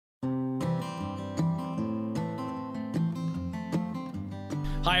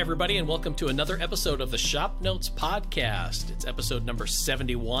Hi, everybody, and welcome to another episode of the Shop Notes Podcast. It's episode number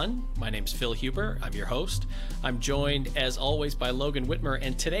 71. My name's Phil Huber. I'm your host. I'm joined, as always, by Logan Whitmer,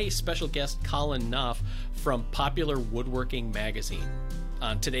 and today's special guest, Colin Nuff from Popular Woodworking Magazine.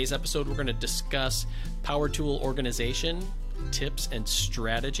 On today's episode, we're going to discuss power tool organization, tips and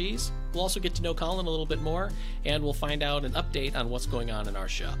strategies. We'll also get to know Colin a little bit more, and we'll find out an update on what's going on in our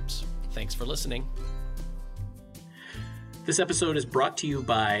shops. Thanks for listening. This episode is brought to you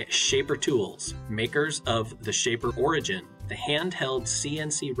by Shaper Tools, makers of the Shaper Origin, the handheld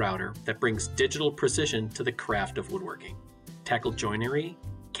CNC router that brings digital precision to the craft of woodworking. Tackle joinery,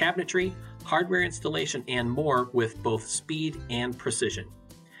 cabinetry, hardware installation, and more with both speed and precision.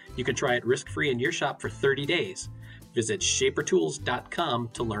 You can try it risk-free in your shop for 30 days. Visit shapertools.com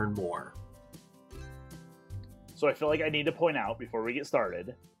to learn more. So I feel like I need to point out before we get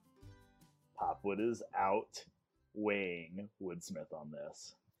started, Popwood is outweighing Woodsmith on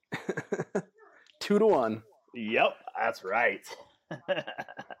this. 2-1. Yep, that's right.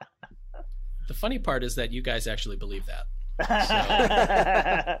 The funny part is that you guys actually believe that.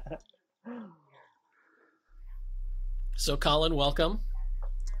 So Colin, welcome.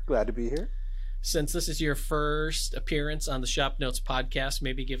 Glad to be here. Since this is your first appearance on the Shop Notes Podcast,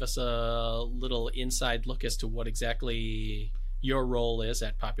 maybe give us a little inside look as to what exactly your role is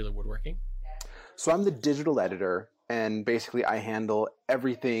at Popular Woodworking. So I'm the digital editor, and basically I handle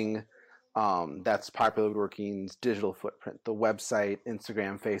everything that's Popular Woodworking's digital footprint, the website,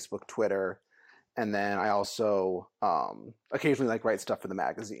 Instagram, Facebook, Twitter, and then I also occasionally write stuff for the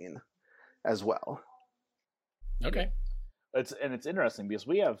magazine as well. Okay. It's interesting because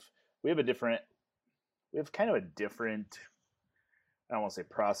we have kind of a different, I don't want to say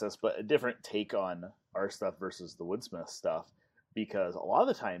process, but a different take on our stuff versus the Woodsmith stuff, because a lot of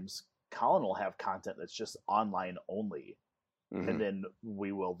the times Colin will have content that's just online only, and then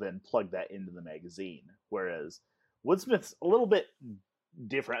we will then plug that into the magazine, whereas Woodsmith's a little bit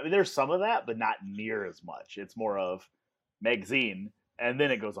different. I mean, there's some of that, but not near as much. It's more of magazine, and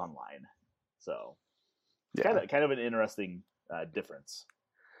then it goes online. So yeah. kind of an interesting difference.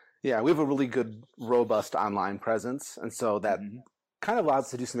 Yeah, we have a really good, robust online presence, and so that kind of allows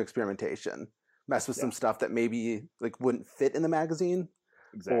us to do some experimentation, mess with some stuff that maybe wouldn't fit in the magazine,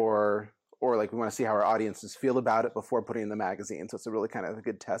 exactly. or we want to see how our audiences feel about it before putting it in the magazine. So it's a really kind of a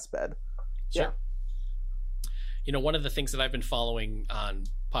good test bed. Sure. Yeah. You know, one of the things that I've been following on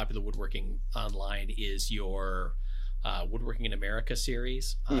Popular Woodworking online is your Woodworking in America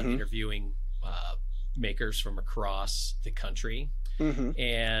series, interviewing makers from across the country.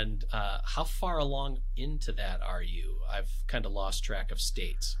 And how far along into that are you? I've kind of lost track of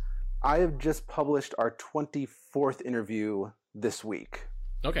states. I have just published our 24th interview this week.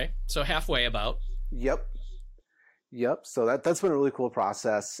 Okay, so halfway about. Yep. So that's been a really cool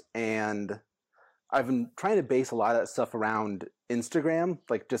process, and I've been trying to base a lot of that stuff around Instagram,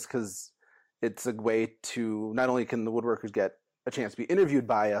 just because it's a way to not only can the woodworkers get a chance to be interviewed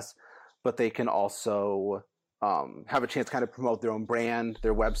by us, but they can also have a chance to kind of promote their own brand,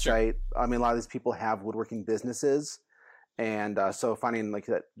 their website. Sure. I mean, a lot of these people have woodworking businesses, and so finding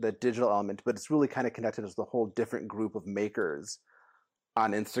that digital element, but it's really kind of connected as a whole different group of makers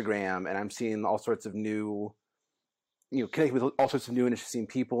on Instagram, and I'm seeing all sorts of new, connecting with all sorts of new and interesting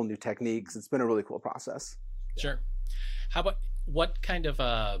people, new techniques. It's been a really cool process. Sure. How about what kind of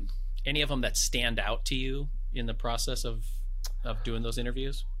any of them that stand out to you in the process of doing those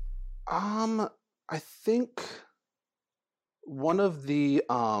interviews? I think one of the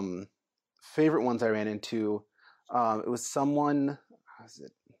favorite ones I ran into, it was someone, was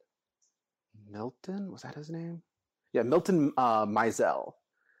it Milton? Was that his name? Yeah, Milton Mizell.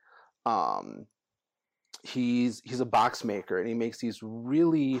 He's a box maker, and he makes these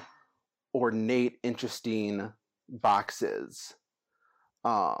really ornate, interesting boxes.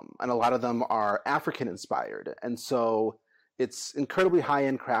 And a lot of them are African inspired. And so it's incredibly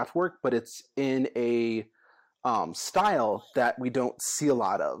high-end craft work, but it's in a style that we don't see a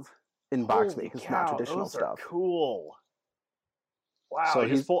lot of in box making. It's not traditional those stuff. Are cool. Wow, So I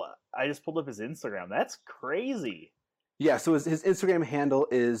just pulled up his Instagram. That's crazy. Yeah, so his Instagram handle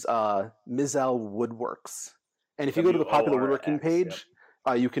is Mizell Woodworks. And if you go to the Popular Woodworking page,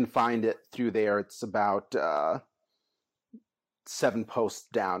 you can find it through there. It's about 7 posts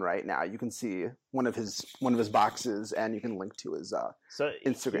down right now. You can see one of his boxes, and you can link to his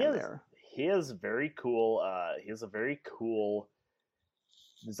Instagram there. He has very cool. He has a very cool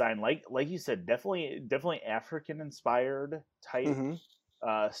design, like you said, definitely African inspired type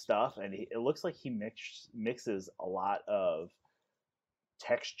stuff, and it looks like he mixes a lot of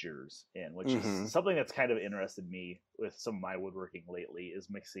textures in, which is something that's kind of interested me with some of my woodworking lately, is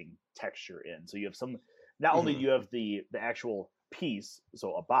mixing texture in. So you have some, not only you have the actual piece,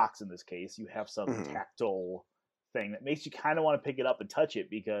 so a box in this case, you have some tactile thing that makes you kind of want to pick it up and touch it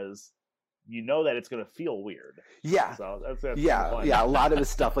because you know that it's going to feel weird. Yeah. So that's yeah. A lot of the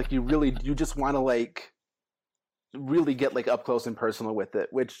stuff, like you just want to like really get like up close and personal with it,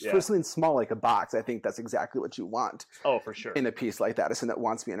 which for something small like a box, I think that's exactly what you want. Oh, for sure. In a piece like that, it's something that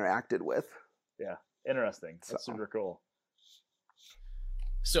wants to be interacted with. Yeah. Interesting. That's super cool.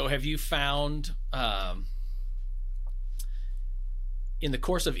 So have you found, in the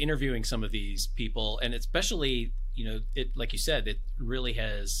course of interviewing some of these people, and especially, you know, it, like you said, it really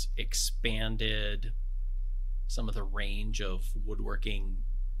has expanded some of the range of woodworking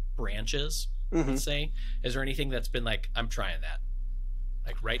branches, let's say. Is there anything that's been like, I'm trying that?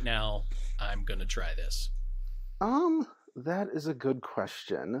 Like right now, I'm going to try this. That is a good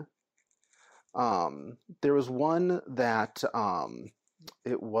question. There was one that,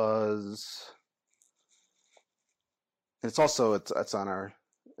 it was, it's also, it's on our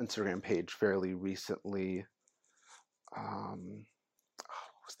Instagram page fairly recently.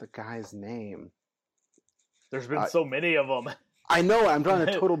 What's the guy's name? There's been so many of them. I know. I'm drawing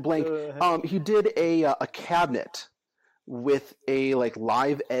a total blank. He did a cabinet with a like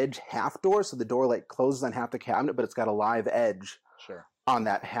live edge half door, so the door like closes on half the cabinet, but it's got a live edge on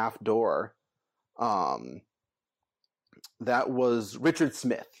that half door. That was Richard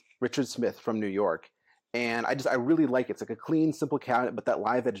Smith from New York, and I really like it. It's like a clean, simple cabinet, but that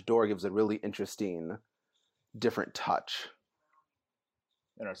live edge door gives a really interesting, different touch.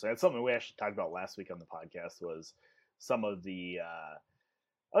 Interesting. That's something we actually talked about last week on the podcast, was some of the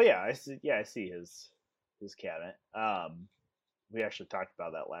I see his cabinet. We actually talked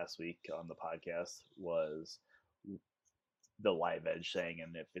about that last week on the podcast, was the live edge thing,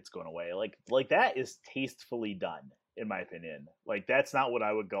 and if it's going away, like that is tastefully done, in my opinion. Like that's not what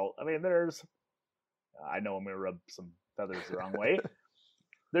I would go. I mean, I know I'm gonna rub some feathers the wrong way.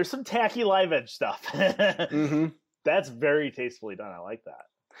 There's some tacky live edge stuff. That's very tastefully done. I like that.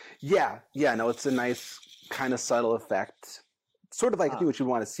 Yeah, no, it's a nice kind of subtle effect, sort of like I think what you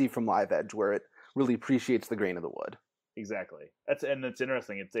want to see from live edge, where it really appreciates the grain of the wood. Exactly. It's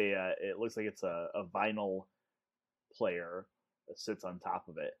interesting. It's it looks like it's a vinyl player that sits on top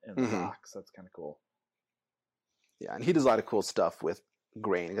of it in the box. That's kind of cool. Yeah, and he does a lot of cool stuff with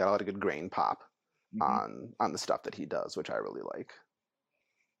grain. He got a lot of good grain pop on the stuff that he does, which I really like.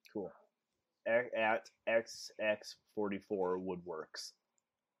 Cool. At XX44 Woodworks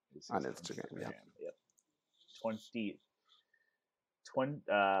on Instagram. Yeah. Yep.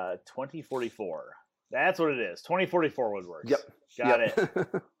 2044. That's what it is. 2044 Woodworks. Yep. Got it.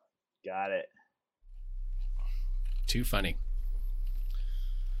 Got it. Too funny.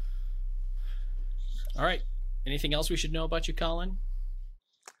 All right. Anything else we should know about you, Colin?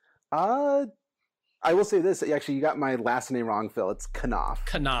 I will say this. Actually, you got my last name wrong, Phil. It's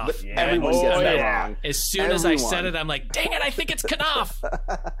Knopf. Knopf. Yeah. Everyone gets that wrong. As soon as I said it, I'm like, dang it, I think it's Knopf.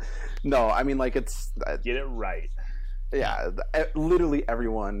 No, I mean, like, it's... Get it right. Yeah, literally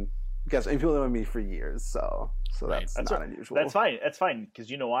everyone gets... And people know me for years, so that's not unusual. That's fine. That's fine, because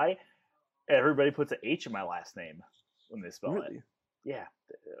you know why? Everybody puts an H in my last name when they spell it. Yeah.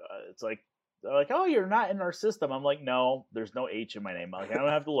 It's like, they're like, oh, you're not in our system. I'm like, no, there's no H in my name. I'm like, I don't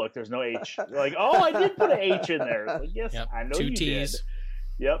have to look. There's no H. They're like, oh, I did put an H in there. Like, yes, I know 2 you T's. did.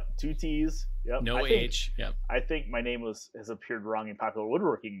 Yep, 2 T's. Yep. No H. Yep. I think my name has appeared wrong in Popular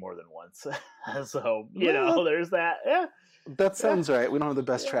Woodworking more than once. So, know, there's that. Yeah. That sounds right. We don't have the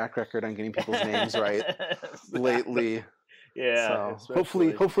best track record on getting people's names right lately. Yeah. So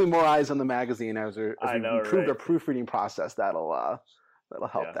hopefully more eyes on the magazine as we improve our proofreading process. That'll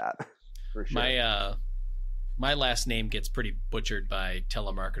help that. For sure. My last name gets pretty butchered by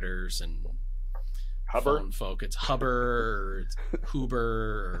telemarketers and phone folk. It's Huber or it's Huber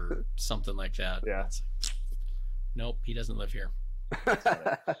or something like that. Yeah. Nope, he doesn't live here.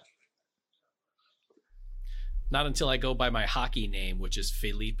 Not until I go by my hockey name, which is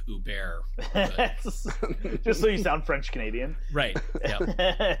Philippe Hubert. Just so you sound French Canadian. Right.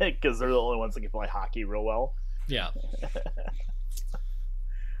 Yeah. Because they're the only ones that can play hockey real well. Yeah.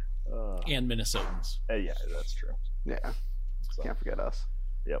 And Minnesotans. Yeah, that's true. Yeah. So. Can't forget us.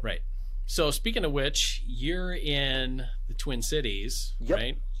 Yep. Right. So speaking of which, you're in the Twin Cities,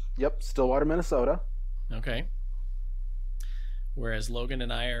 right? Yep. Stillwater, Minnesota. Okay. Whereas Logan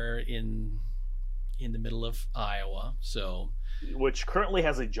and I are in the middle of Iowa, which currently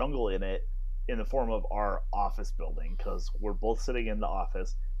has a jungle in it in the form of our office building, because we're both sitting in the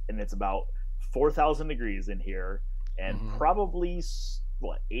office and it's about 4,000 degrees in here and probably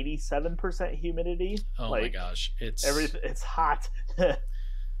what, 87% humidity. Oh like, my gosh, it's it's hot.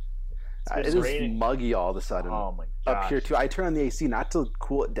 It is raining. muggy all of a sudden. Oh my gosh. Up here too. I turned on the AC not to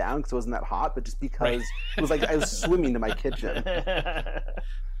cool it down because it wasn't that hot, but just because it was like I was swimming to my kitchen.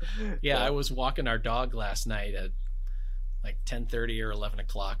 Yeah, I was walking our dog last night at like 10:30 or 11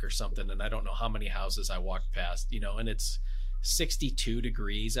 o'clock or something, and I don't know how many houses I walked past, and it's 62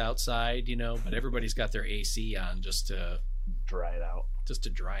 degrees outside, but everybody's got their AC on just to dry it out. Just to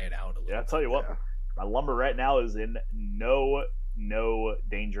dry it out a little. Yeah, I'll tell you what, my lumber right now is in no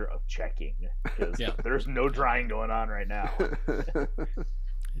danger of checking because there's no drying going on right now.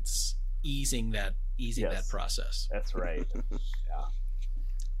 It's easing that process. That's right. Yeah.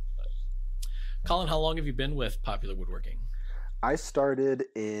 Colin, how long have you been with Popular Woodworking? I started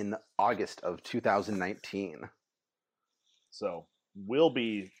in August of 2019. So will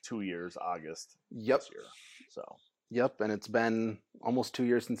be 2 years August this year. So Yep, and it's been almost 2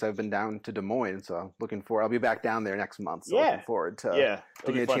 years since I've been down to Des Moines, so I'll be back down there next month, so looking forward to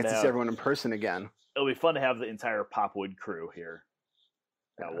getting a chance to see everyone in person again. It'll be fun to have the entire Popwood crew here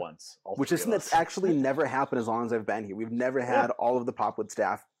at once. Which is that's actually never happened as long as I've been here. We've never had all of the Popwood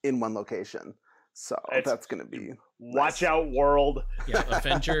staff in one location, so that's going to be watch out, world. Yeah,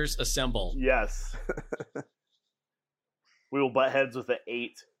 Avengers assemble. Yes. We will butt heads with the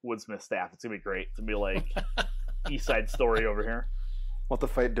 8 Woodsmith staff. It's going to be great. It's going to be like East Side Story over here. Want to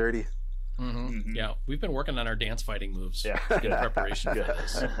fight dirty. Mm-hmm. Mm-hmm. Yeah, we've been working on our dance fighting moves in preparation for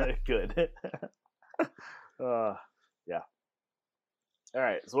this. Good. Yeah. All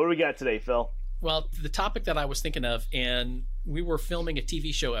right, so what do we got today, Phil? Well, the topic that I was thinking of, and we were filming a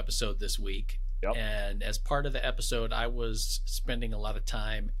TV show episode this week, and as part of the episode, I was spending a lot of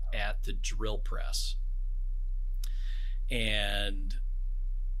time at the drill press. And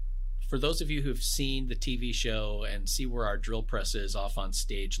for those of you who've seen the TV show and see where our drill press is off on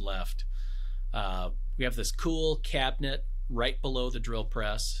stage left, we have this cool cabinet right below the drill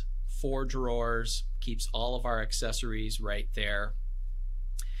press, 4 drawers, keeps all of our accessories right there.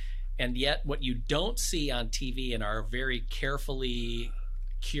 And yet what you don't see on TV in our very carefully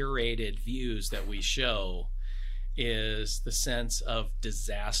curated views that we show is the sense of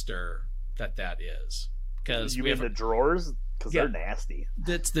disaster that is. Because you mean the drawers? Because they're nasty.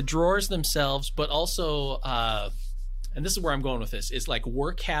 It's the drawers themselves, but also, and this is where I'm going with this, is like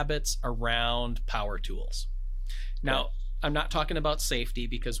work habits around power tools. Now, I'm not talking about safety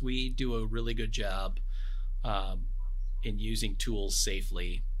because we do a really good job in using tools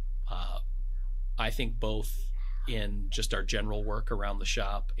safely. I think both in just our general work around the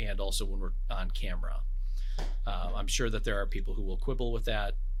shop and also when we're on camera. I'm sure that there are people who will quibble with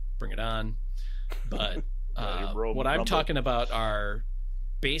that. Bring it on. But what I'm talking about are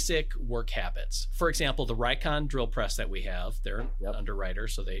basic work habits. For example, the Rikon drill press that we have, they're underwriter,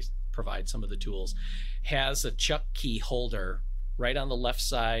 so they provide some of the tools, has a chuck key holder right on the left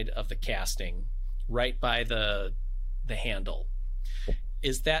side of the casting, right by the handle.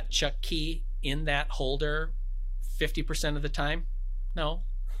 Is that chuck key in that holder 50% of the time? No,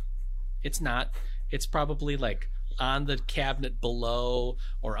 it's not. It's probably like on the cabinet below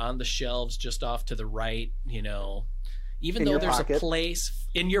or on the shelves just off to the right, even though there's a place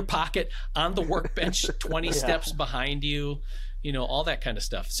in your pocket, on the workbench 20 steps behind you, all that kind of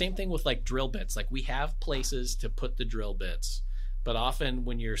stuff. Same thing with like drill bits. Like we have places to put the drill bits, but often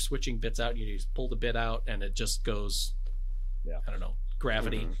when you're switching bits out, you just pull the bit out and it just goes, I don't know,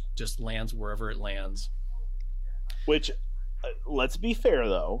 gravity just lands wherever it lands. Which, let's be fair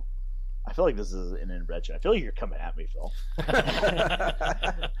though, I feel like this is an intervention. I feel like you're coming at me, Phil.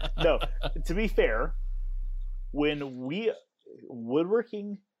 No, to be fair, when we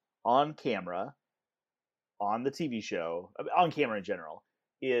woodworking on camera, on the TV show, on camera in general,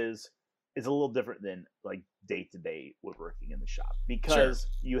 is a little different than like day-to-day woodworking in the shop because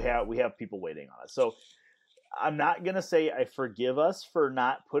we have people waiting on us. So I'm not gonna say I forgive us for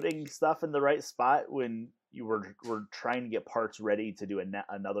not putting stuff in the right spot when we're trying to get parts ready to do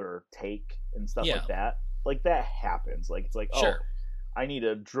another take and stuff like that. Like that happens. Like it's like, I need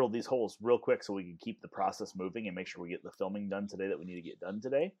to drill these holes real quick so we can keep the process moving and make sure we get the filming done today that we need to get done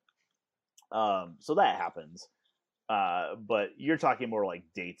today. So that happens. But you're talking more like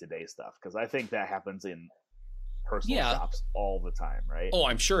day-to-day stuff because I think that happens in personal shops all the time, right? Oh,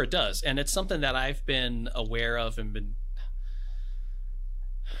 I'm sure it does. And it's something that I've been aware of and been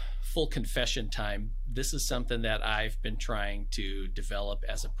full confession time. This is something that I've been trying to develop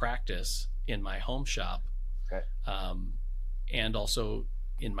as a practice in my home shop. Okay. And also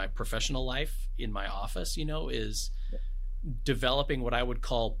in my professional life, in my office, is developing what I would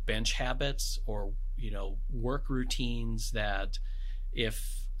call bench habits or, work routines that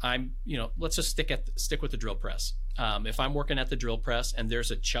if I'm, let's just stick with the drill press. If I'm working at the drill press and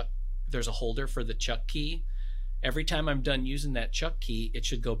there's a holder for the chuck key, every time I'm done using that chuck key, it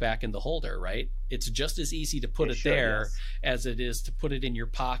should go back in the holder, right? It's just as easy to put it there as it is to put it in your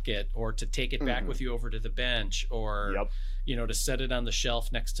pocket or to take it back with you over to the bench or, to set it on the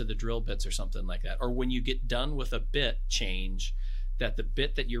shelf next to the drill bits or something like that. Or when you get done with a bit change, that the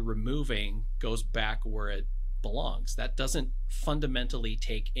bit that you're removing goes back where it belongs. That doesn't fundamentally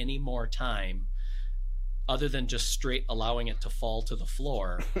take any more time other than just straight allowing it to fall to the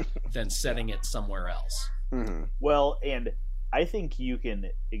floor than setting it somewhere else. Mm-hmm. Well, and I think you can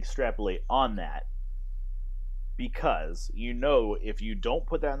extrapolate on that because if you don't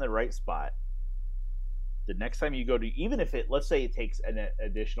put that in the right spot, the next time you go to, even if let's say it takes an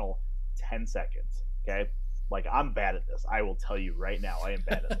additional 10 seconds, okay? Like, I'm bad at this. I will tell you right now, I am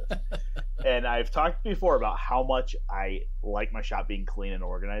bad at this. And I've talked before about how much I like my shop being clean and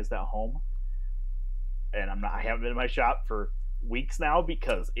organized at home. And I haven't been in my shop for weeks now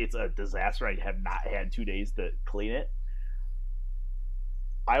because it's a disaster. I have not had 2 days to clean it.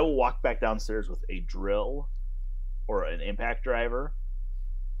 I will walk back downstairs with a drill or an impact driver,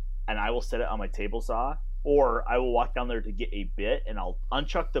 and I will set it on my table saw, or I will walk down there to get a bit, and I'll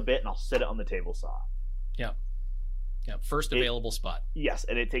unchuck the bit and I'll set it on the table saw. Yeah. First available spot. Yes,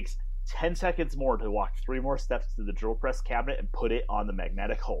 and it takes 10 seconds more to walk 3 more steps to the drill press cabinet and put it on the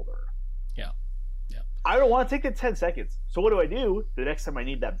magnetic holder. Yeah. I don't want to take the 10 seconds. So what do? The next time I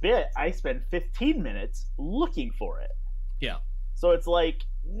need that bit, I spend 15 minutes looking for it. Yeah. So it's like,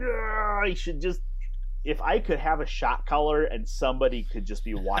 I should just, if I could have a shot collar and somebody could just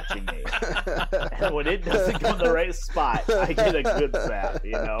be watching me. And when it doesn't go in the right spot, I get a good zap,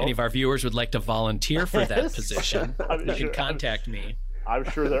 Any of our viewers would like to volunteer for that position, you can contact me. I'm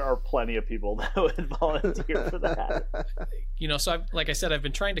sure there are plenty of people that would volunteer for that. So like I said, I've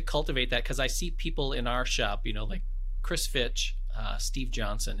been trying to cultivate that because I see people in our shop, like Chris Fitch, Steve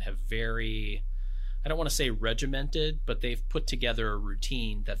Johnson have very, I don't want to say regimented, but they've put together a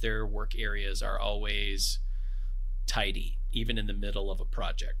routine that their work areas are always tidy, even in the middle of a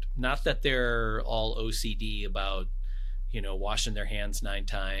project. Not that they're all OCD about, washing their hands 9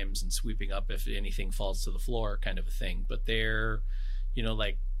 times and sweeping up if anything falls to the floor kind of a thing, but they're,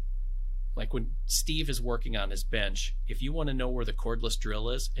 like when Steve is working on his bench, if you want to know where the cordless drill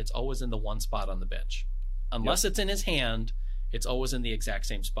is, it's always in the one spot on the bench. Unless it's in his hand, it's always in the exact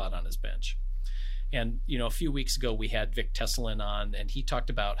same spot on his bench. And, a few weeks ago we had Vic Tesselin on, and he talked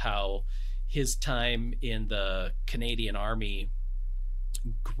about how his time in the Canadian Army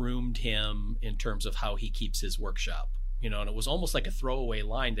groomed him in terms of how he keeps his workshop. And it was almost like a throwaway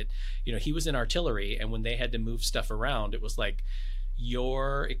line that, he was in artillery, and when they had to move stuff around, it was like,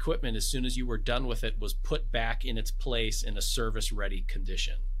 your equipment, as soon as you were done with it, was put back in its place in a service ready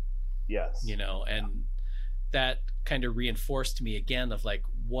condition. Yes. And that kind of reinforced to me again of like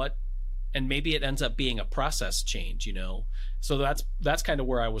what, and maybe it ends up being a process change, so that's kind of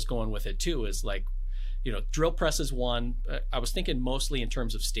where I was going with it too, is like, drill press is one. I was thinking mostly in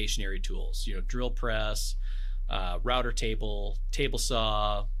terms of stationary tools, drill press, router table, table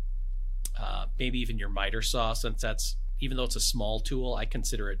saw, maybe even your miter saw, since that's, even though it's a small tool, I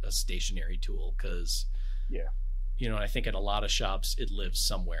consider it a stationary tool because, I think in a lot of shops it lives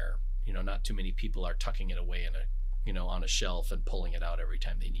somewhere. Not too many people are tucking it away in on a shelf and pulling it out every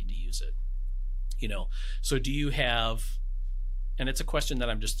time they need to use it. So do you have, and it's a question that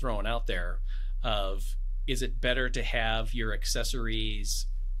I'm just throwing out there, of is it better to have your accessories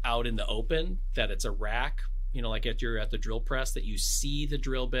out in the open, that it's a rack, like you're at the drill press, that you see the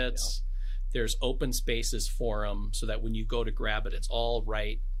drill bits. There's open spaces for them so that when you go to grab it, it's all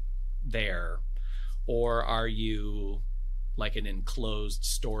right there? Or are you like an enclosed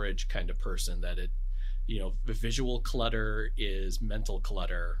storage kind of person that the visual clutter is mental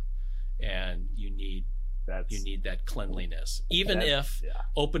clutter, and you need that cleanliness, even if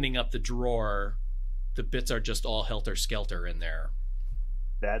opening up the drawer, the bits are just all helter-skelter in there?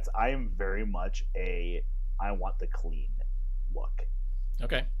 I'm very much I want the clean look.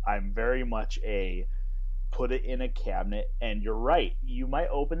 Okay. I'm very much put it in a cabinet, and you're right. You might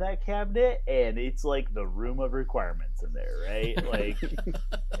open that cabinet and it's like the room of requirements in there, right? Like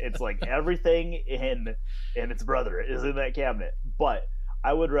it's like everything and its brother is in that cabinet. But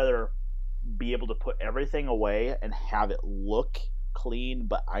I would rather be able to put everything away and have it look clean,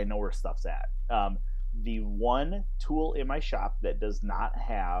 but I know where stuff's at. The one tool in my shop that does not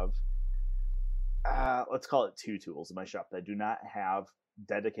have, let's call it 2 tools in my shop that do not have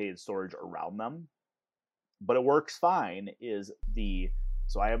dedicated storage around them, but it works fine, is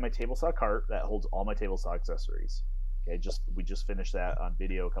so I have my table saw cart that holds all my table saw accessories. We just finished that on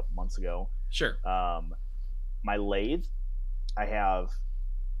video a couple months ago. Sure. My lathe, I have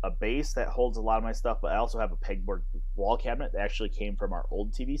a base that holds a lot of my stuff, but I also have a pegboard wall cabinet that actually came from our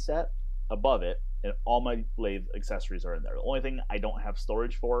old TV set above it, and all my lathe accessories are in there. The only thing I don't have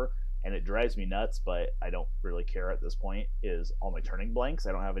storage for, and it drives me nuts, but I don't really care at this point, is all my turning blanks.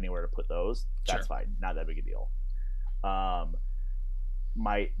 I don't have anywhere to put those. That's fine. Not that big a deal.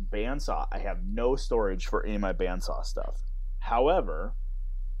 My bandsaw, I have no storage for any of my bandsaw stuff. However,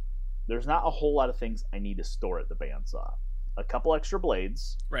 there's not a whole lot of things I need to store at the bandsaw. A couple extra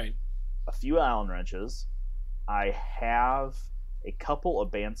blades. Right. A few Allen wrenches. I have a couple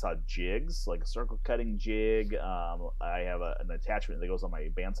of bandsaw jigs, like a circle cutting jig. I have an attachment that goes on my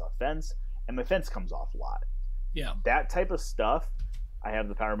bandsaw fence, and my fence comes off a lot. Yeah. That type of stuff, I have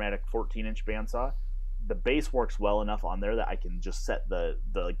the Powermatic 14-inch bandsaw. The base works well enough on there that I can just set the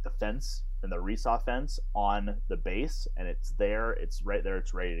fence and the resaw fence on the base, and it's there. It's right there.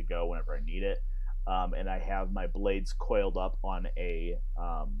 It's ready to go whenever I need it. And I have my blades coiled up on a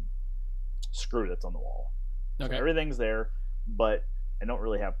screw that's on the wall. Okay. So everything's there, but I don't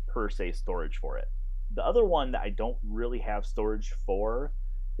really have per se storage for it. The other one that I don't really have storage for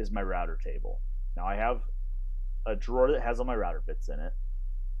is my router table. Now I have a drawer that has all my router bits in it.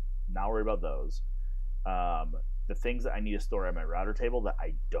 Not worried about those. The things that I need to store at my router table that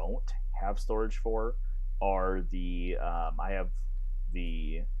I don't have storage for are I have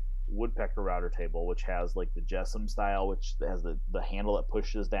the Woodpecker router table, which has like the Jessam style, which has the handle that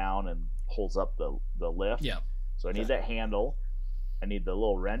pushes down and pulls up the lift. Yeah. So I need that handle. I need the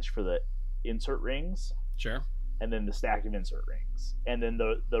little wrench for the insert rings. Sure. And then the stack of insert rings. And then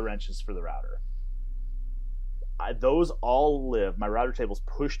the wrenches for the router. Those all live. My router table's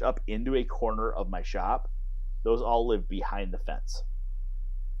pushed up into a corner of my shop. Those all live behind the fence.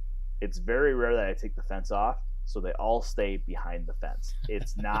 It's very rare that I take the fence off, so they all stay behind the fence.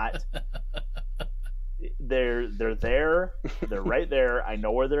 It's not. They're there. They're right there. I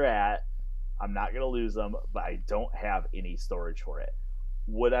know where they're at. I'm not gonna lose them, but I don't have any storage for it.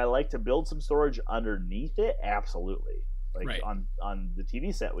 Would I like to build some storage underneath it? Absolutely. Like right. on the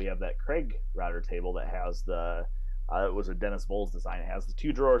TV set, we have that Craig router table that has it was a Dennis Voles design. It has the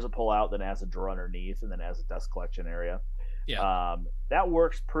two drawers that pull out, then it has a drawer underneath, and then it has a dust collection area. Yeah. That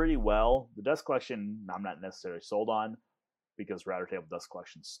works pretty well. The dust collection, I'm not necessarily sold on because router table dust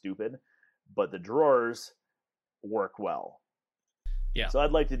collection's stupid, but the drawers work well. Yeah. So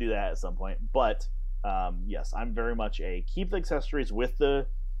I'd like to do that at some point. But yes, I'm very much a keep the accessories with the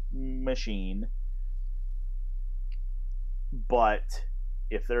machine. But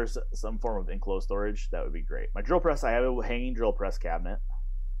if there's some form of enclosed storage, that would be great. My drill press, I have a hanging drill press cabinet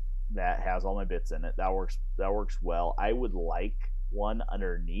that has all my bits in it. That works well. I would like one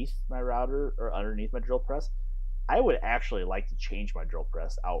underneath my router or underneath my drill press. I would actually like to change my drill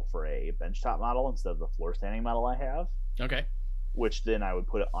press out for a benchtop model instead of the floor standing model I have. Okay. Which then I would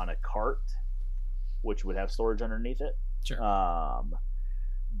put it on a cart, which would have storage underneath it. Sure.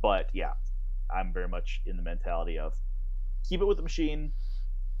 But yeah, I'm very much in the mentality of keep it with the machine,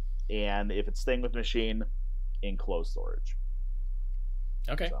 and if it's staying with the machine, enclosed storage.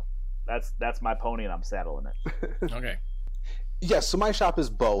 Okay. So that's my pony, and I'm saddling it. Okay. Yes, so my shop is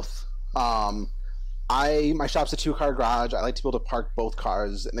both. My shop's a 2-car garage. I like to be able to park both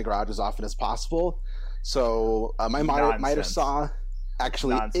cars in the garage as often as possible. So my miter saw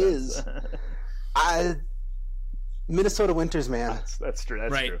actually is Minnesota winters, man. That's true.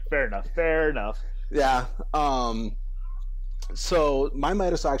 That's right. true. Fair enough. Yeah. So my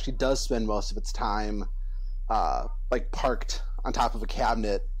miter saw actually does spend most of its time like parked on top of a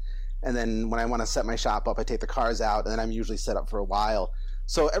cabinet, and then when I want to set my shop up, I take the cars out, and then I'm usually set up for a while.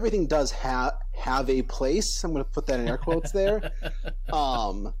 So everything does have a place. I'm going to put that in air quotes there.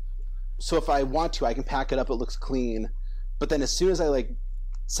 So if I want to, I can pack it up. It looks clean. But then as soon as I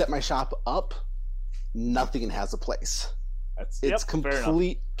set my shop up, nothing has a place. It's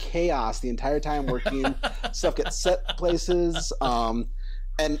complete chaos the entire time working. Stuff gets set places. And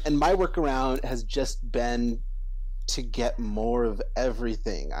my workaround has just been to get more of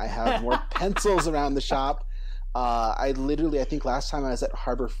everything. I have more pencils around the shop. I think last time I was at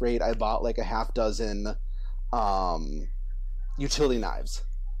Harbor Freight, I bought like a half dozen utility knives.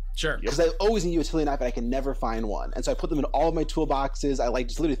 Sure. Because I always need a utility knife, and I can never find one. And so I put them in all of my toolboxes. I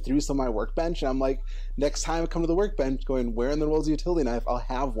just literally threw some on my workbench, and I'm like, next time I come to the workbench going, where in the world's a utility knife? I'll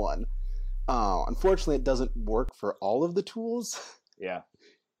have one. Unfortunately, it doesn't work for all of the tools. Yeah.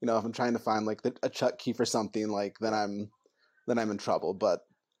 If I'm trying to find like a chuck key for something, then I'm in trouble. But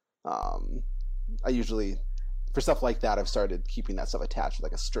I usually, for stuff like that, I've started keeping that stuff attached with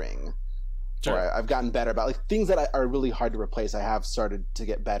like a string. Sure. Or I've gotten better about like things that are really hard to replace. I have started to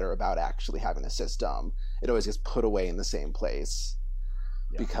get better about actually having a system. It always gets put away in the same place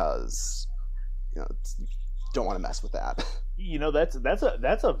because don't want to mess with that.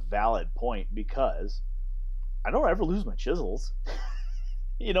 That's a valid point because I don't ever lose my chisels.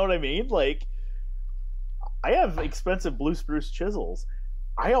 You know what I mean? Like, I have expensive blue spruce chisels.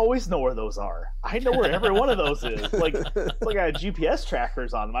 I always know where those are. I know where every one of those is. Like, it's like I have GPS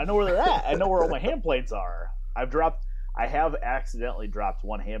trackers on them. I know where they're at. I know where all my hand planes are. I have accidentally dropped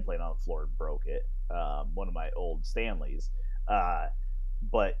one hand plane on the floor and broke it. One of my old Stanleys.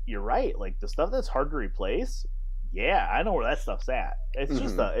 But you're right. Like, the stuff that's hard to replace, yeah, I know where that stuff's at. It's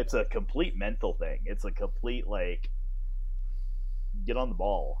just it's a complete mental thing. It's a complete, like, get on the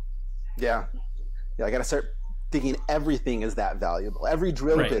ball. Yeah, I got to start thinking everything is that valuable. Every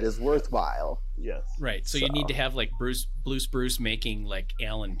drill bit is worthwhile. Yes. Right. So you need to have like Blue Spruce making like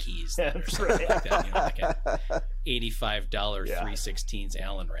Allen keys or That's something right. like that. Like a $85 3/16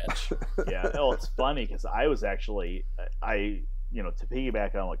 Allen wrench. Yeah. Oh, it's funny because I was actually to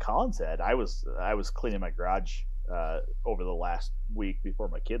piggyback on what Colin said, I was cleaning my garage over the last week before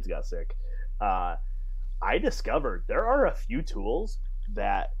my kids got sick. I discovered there are a few tools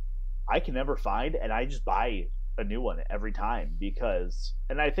that I can never find, and I just buy a new one every time because,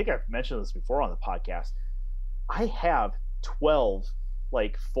 and I think I've mentioned this before on the podcast, I have 12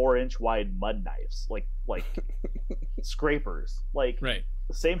 like 4-inch wide mud knives, like scrapers. Like, right.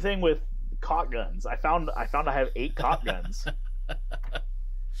 The same thing with caulk guns. I found I have 8 caulk guns.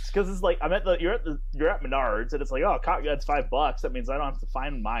 Because it's like you're at Menards and it's like, oh, caulk gun's $5. That means I don't have to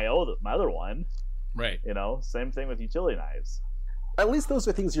find my other one. Right. Same thing with utility knives. At least those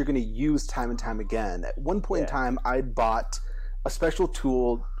are things you're going to use time and time again. At one point in time, I bought a special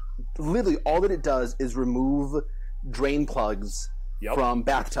tool. Literally, all that it does is remove drain plugs from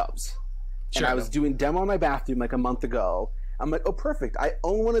bathtubs. Sure. And I was doing demo in my bathroom like a month ago. I'm like, oh, perfect. I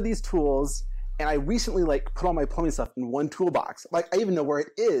own one of these tools, and I recently like put all my plumbing stuff in one toolbox. Like, I even know where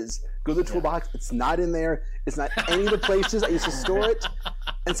it is. Go to the toolbox. It's not in there. It's not any of the places I used to store it.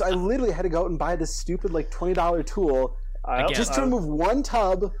 And so I literally had to go out and buy this stupid like $20 tool just to remove one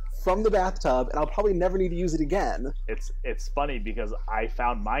tub from the bathtub, and I'll probably never need to use it again. It's funny because I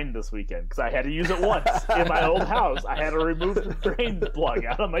found mine this weekend because I had to use it once in my old house. I had to remove the drain plug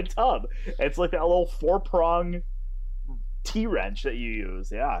out of my tub. It's like that little 4-prong T-wrench that you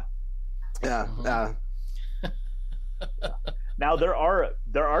use. Yeah. Now there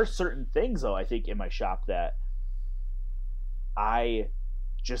are certain things though, I think, in my shop that I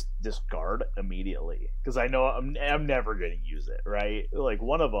just discard immediately because I know I'm never going to use it, right? Like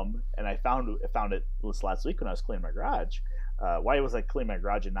one of them, and I found it this last week when I was cleaning my garage. Why was I cleaning my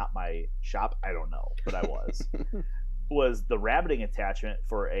garage and not my shop? I don't know, but I was the rabbiting attachment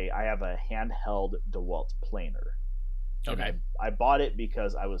for I have a handheld DeWalt planer. Okay. I bought it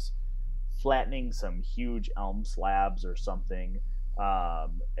because I was flattening some huge elm slabs or something,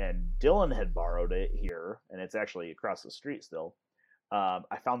 and Dylan had borrowed it here, and it's actually across the street still.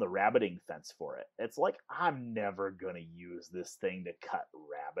 I found the rabbiting fence for it. It's like, I'm never going to use this thing to cut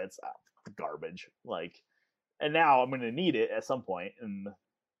rabbits. Garbage. Like, and now I'm going to need it at some point. And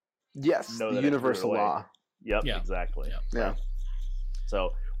yes, the universal law. Yep, yeah. Exactly. Yeah.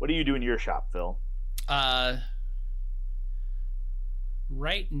 So, what do you do in your shop, Phil?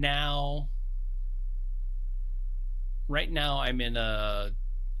 Right now I'm in a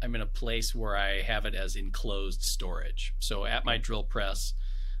place where I have it as enclosed storage. So at my drill press,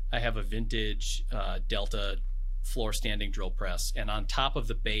 I have a vintage Delta floor standing drill press, and on top of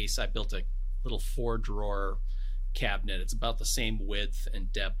the base, I built a little 4-drawer cabinet. It's about the same width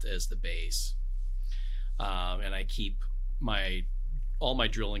and depth as the base, and I keep all my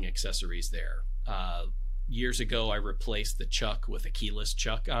drilling accessories there. Years ago, I replaced the chuck with a keyless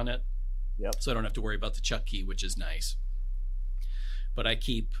chuck on it. Yep. So I don't have to worry about the chuck key, which is nice. But I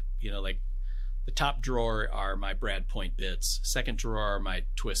keep, like the top drawer are my Brad Point bits. Second drawer are my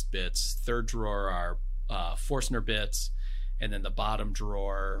twist bits. Third drawer are Forstner bits. And then the bottom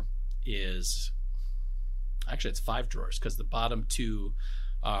drawer is, actually it's 5 drawers because the bottom 2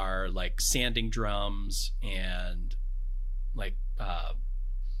 are like sanding drums and like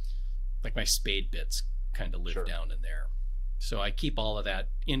my spade bits kind of live down in there. So I keep all of that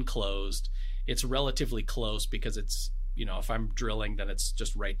enclosed. It's relatively close because it's, if I'm drilling, then it's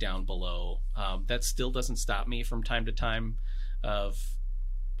just right down below. That still doesn't stop me from time to time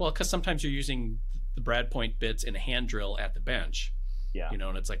because sometimes you're using the Brad Point bits in a hand drill at the bench. Yeah.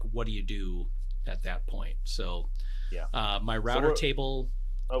 And it's like, what do you do at that point? So my router table.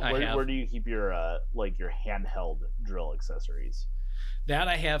 Where do you keep your your handheld drill accessories? That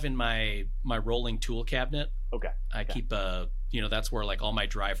I have in my rolling tool cabinet. Okay. I keep that's where like all my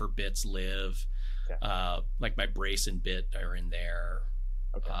driver bits live. Okay. Like my brace and bit are in there.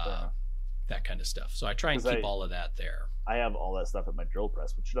 Okay. That kind of stuff. So I try and keep all of that there. I have all that stuff at my drill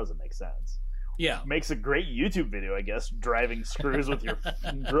press, which doesn't make sense. Yeah. Makes a great YouTube video, I guess, driving screws with your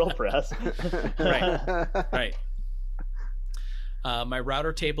drill press. Right. My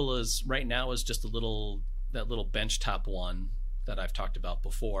router table is just that little benchtop one that I've talked about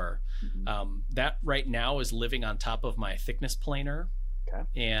before. Mm-hmm. That right now is living on top of my thickness planer. Okay.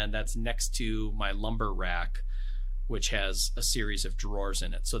 And that's next to my lumber rack, which has a series of drawers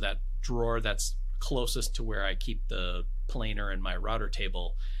in it. So that drawer that's closest to where I keep the planer and my router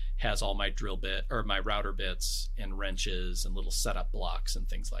table has all my drill bit or my router bits and wrenches and little setup blocks and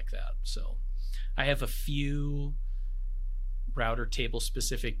things like that. So I have a few router table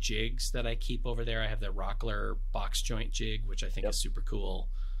specific jigs that I keep over there. I have the Rockler box joint jig, which I think is super cool.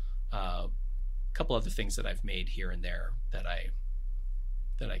 A couple other things that I've made here and there that I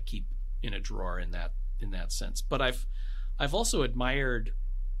keep in a drawer in that sense. But I've also admired,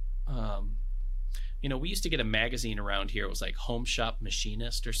 we used to get a magazine around here. It was like Home Shop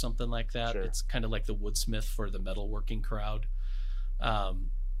Machinist or something like that. Sure. It's kind of like the Woodsmith for the metalworking crowd. And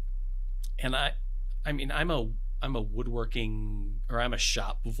I'm a woodworking, or I'm a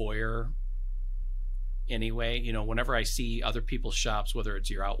shop voyeur anyway. Whenever I see other people's shops, whether it's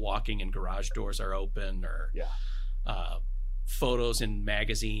you're out walking and garage doors are open, or photos in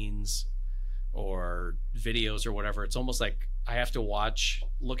magazines or videos or whatever, it's almost like I have to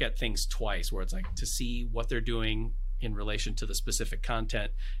look at things twice, where it's like to see what they're doing in relation to the specific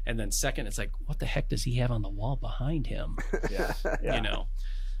content, and then second, it's like, what the heck does he have on the wall behind him? Yeah.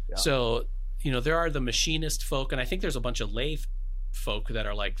 So there are the machinist folk, and I think there's a bunch of lathe folk that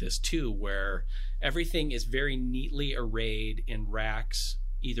are like this too, where everything is very neatly arrayed in racks,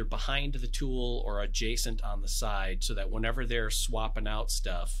 either behind the tool or adjacent on the side, so that whenever they're swapping out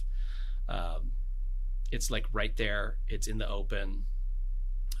stuff, it's like right there, it's in the open.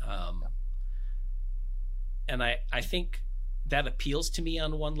 And I think that appeals to me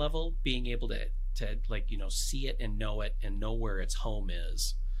on one level, being able to see it and know where its home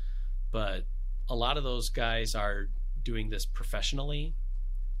is. But a lot of those guys are doing this professionally,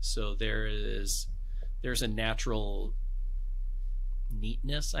 so there's a natural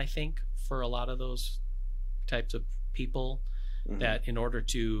neatness, I think, for a lot of those types of people, that in order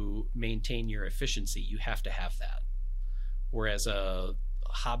to maintain your efficiency, you have to have that. Whereas a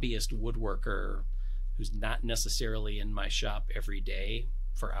hobbyist woodworker who's not necessarily in my shop every day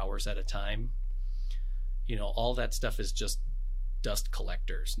for hours at a time, all that stuff is just dust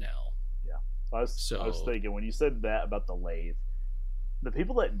collectors now. I was thinking, when you said that about the lathe, the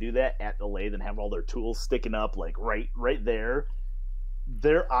people that do that at the lathe and have all their tools sticking up like right there,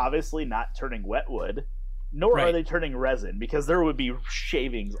 they're obviously not turning wet wood, nor are they turning resin, because there would be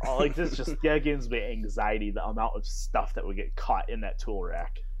shavings. This that gives me anxiety, the amount of stuff that would get caught in that tool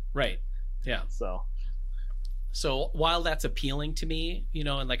rack. Right. Yeah. So while that's appealing to me,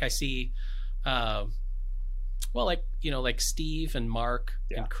 and like I see, like Steve and Mark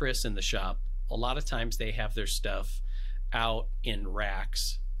and Chris in the shop, a lot of times they have their stuff out in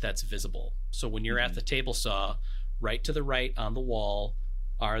racks that's visible. So when you're at the table saw, right to the right on the wall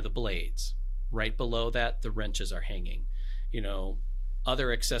are the blades. Right below that, the wrenches are hanging.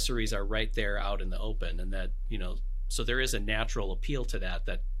 Other accessories are right there out in the open, and that, so there is a natural appeal to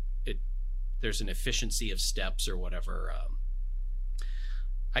that there's an efficiency of steps or whatever.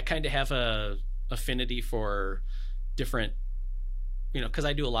 I kind of have a affinity for different, because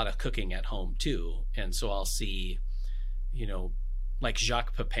I do a lot of cooking at home too, and so I'll see, like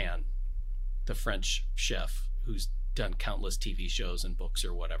Jacques Pepin, the French chef who's done countless TV shows and books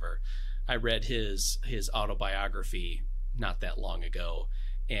or whatever. I read his autobiography not that long ago,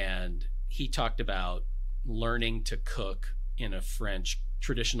 and he talked about learning to cook in a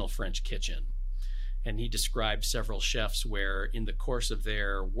traditional French kitchen. And he described several chefs where in the course of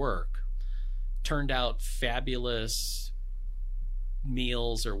their work turned out fabulous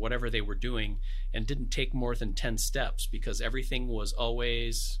meals or whatever they were doing, and didn't take more than 10 steps, because everything was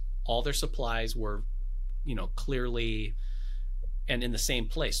always, all their supplies were, clearly and in the same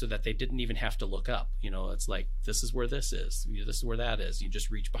place, so that they didn't even have to look up. It's like, this is where this is, this is where that is. You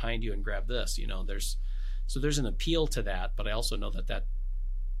just reach behind you and grab this. There's an appeal to that, but I also know that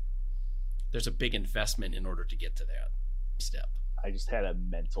there's a big investment in order to get to that step. I just had a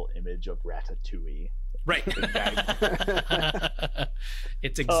mental image of Ratatouille. Right.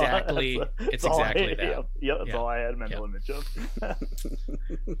 It's exactly that. Yeah, that's all I had a mental image of.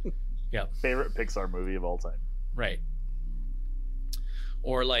 Yeah. Favorite Pixar movie of all time. Right.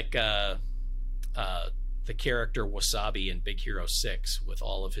 Or like the character Wasabi in Big Hero 6 with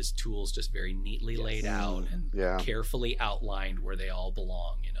all of his tools just very neatly laid out and carefully outlined where they all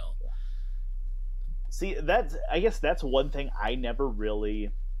belong, you know. See, I guess that's one thing I never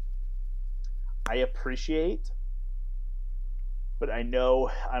really appreciate, but I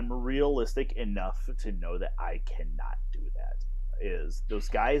know I'm realistic enough to know that I cannot do that. Is those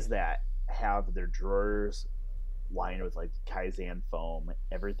guys that have their drawers lined with like Kaizen foam,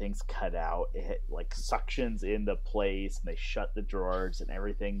 everything's cut out, it like suctions into place, and they shut the drawers and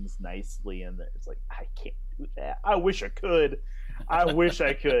everything's nicely in there. It's like, I can't do that. I wish I could.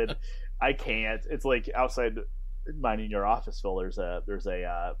 I can't. It's like outside mine in your office, Phil, there's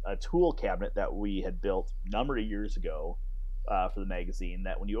a tool cabinet that we had built a number of years ago for the magazine,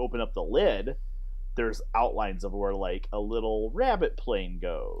 that when you open up the lid, there's outlines of where like a little rabbit plane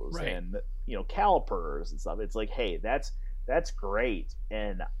goes, right, and you know, calipers and stuff. It's like, hey, that's great,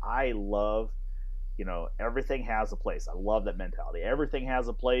 and I love, you know, everything has a place. I love that mentality. Everything has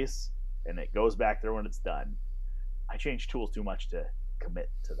a place, and it goes back there when it's done. I change tools too much to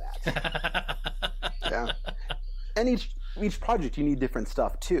commit to that. Yeah. And each project, you need different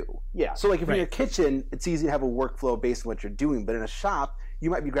stuff too. Yeah. So like if in your kitchen, it's easy to have a workflow based on what you're doing, but in a shop, you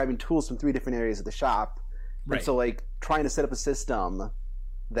might be grabbing tools from 3 different areas of the shop. Right. And so like trying to set up a system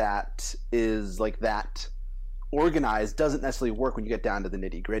that is like that organized doesn't necessarily work when you get down to the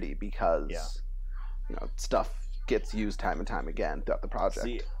nitty gritty, because you know, stuff gets used time and time again throughout the project.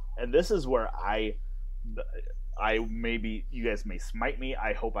 See, and this is where I maybe, you guys may smite me.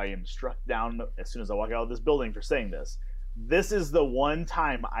 I hope I am struck down as soon as I walk out of this building for saying this. This is the one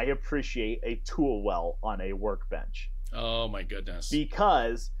time I appreciate a tool well on a workbench. Oh my goodness.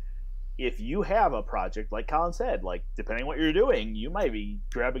 Because if you have a project, like Colin said, like depending on what you're doing, you might be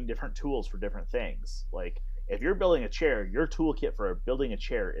grabbing different tools for different things. Like if you're building a chair, your toolkit for building a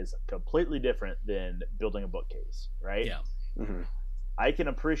chair is completely different than building a bookcase, right? Yeah. Mm-hmm. I can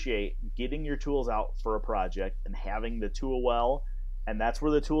appreciate getting your tools out for a project and having the tool well, and that's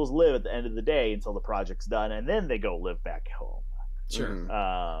where the tools live at the end of the day until the project's done, and then they go live back home. Sure.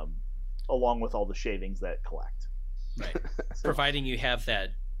 Mm-hmm. Along with all the shavings that collect. Right. So, providing you have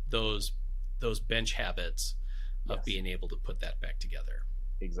those bench habits of being able to put that back together.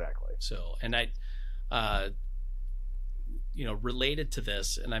 Exactly. So, and you know, related to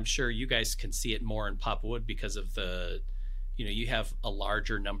this, and I'm sure you guys can see it more in Popwood because of the, you know, you have a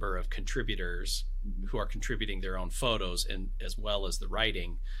larger number of contributors who are contributing their own photos and as well as the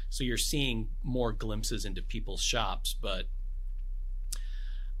writing. So you're seeing more glimpses into people's shops, but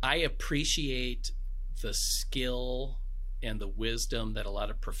I appreciate the skill and the wisdom that a lot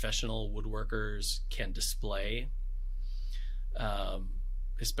of professional woodworkers can display,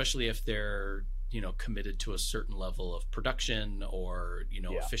 especially if they're, you know, committed to a certain level of production or, you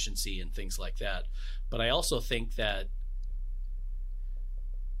know, efficiency and things like that. But I also think that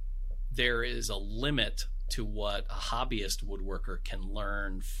there is a limit to what a hobbyist woodworker can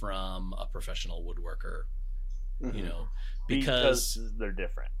learn from a professional woodworker, you know, because they're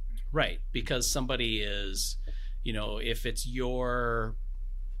different. Right. Because somebody is, you know, if it's your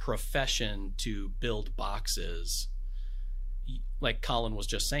profession to build boxes, like Colin was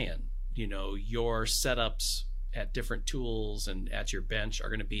just saying, you know, your setups at different tools and at your bench are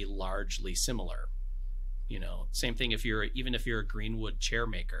going to be largely similar. You know, same thing even if you're a Greenwood chair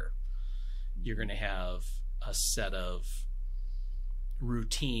maker, you're going to have a set of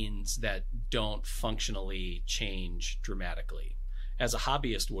routines that don't functionally change dramatically. As a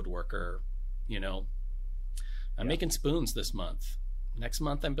hobbyist woodworker, you know, I'm making spoons this month. Next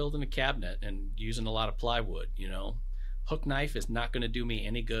month I'm building a cabinet and using a lot of plywood, you know. Hook knife is not going to do me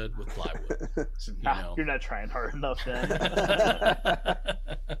any good with plywood. You're not trying hard enough then.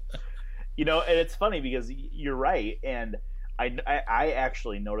 You know, and it's funny because you're right, and I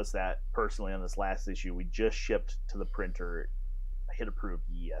actually noticed that personally on this last issue. We just shipped to the printer. I hit approved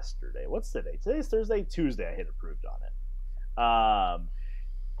yesterday. What's today? Today's Thursday. Tuesday I hit approved on it.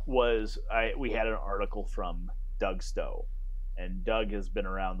 We had an article from Doug Stowe, and Doug has been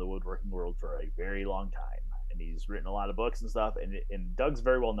around the woodworking world for a very long time, and he's written a lot of books and stuff, and Doug's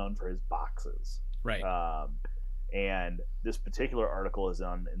very well known for his boxes. Right. And this particular article is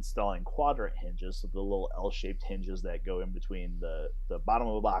on installing quadrant hinges, so the little L-shaped hinges that go in between the bottom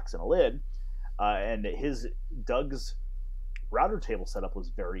of a box and a lid. And Doug's router table setup was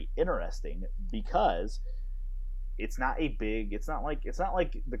very interesting because it's not like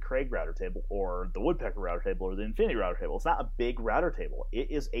the Craig router table or the Woodpecker router table or the Infinity router table. It's not a big router table.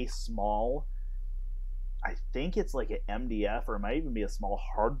 It is a small, I think it's like an MDF, or it might even be a small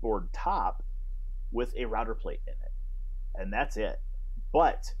hardboard top with a router plate in it, and that's it.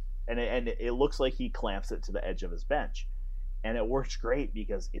 but and it looks like he clamps it to the edge of his bench, and it works great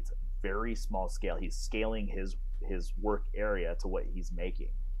because it's very small scale. He's scaling his work area to what he's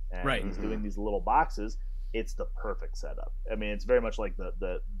making, and right. he's doing these little boxes. It's the perfect setup. I mean, it's very much like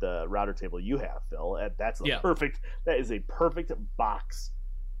the router table you have, Phil. That's that is a perfect box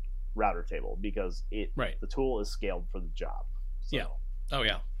router table because the tool is scaled for the job. So, yeah. Oh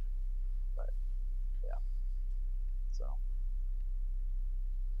yeah. But, yeah. So.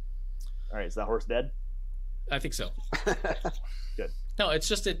 All right, is that horse dead? I think so. Good. No, it's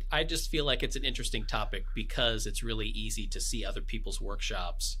just I just feel like it's an interesting topic because it's really easy to see other people's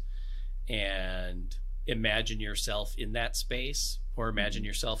workshops and imagine yourself in that space, or imagine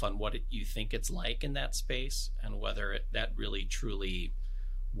yourself on what you think it's like in that space, and whether that really truly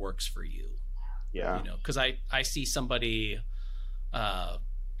works for you. Yeah. You know, because I see somebody,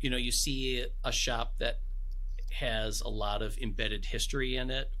 you see a shop that has a lot of embedded history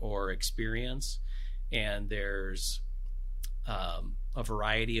in it or experience, and there's a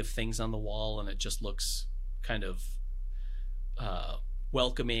variety of things on the wall, and it just looks kind of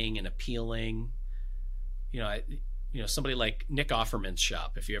welcoming and appealing. Somebody like Nick Offerman's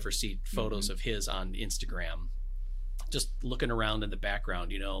shop, if you ever see photos of his on Instagram, just looking around in the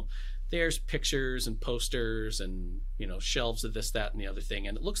background, there's pictures and posters and, shelves of this, that, and the other thing.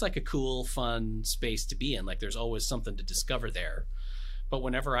 And it looks like a cool, fun space to be in. Like there's always something to discover there. But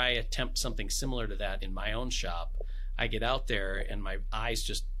whenever I attempt something similar to that in my own shop, I get out there and my eyes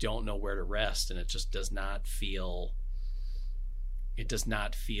just don't know where to rest. And it just does not feel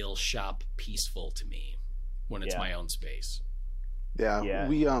shop peaceful to me when it's my own space. Yeah.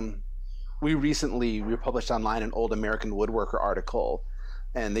 We recently republished online an old American Woodworker article,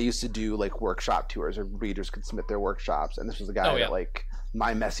 and they used to do like workshop tours, or readers could submit their workshops. And this was a guy at like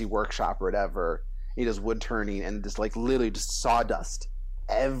My Messy Workshop or whatever. He does wood turning and just like literally just sawdust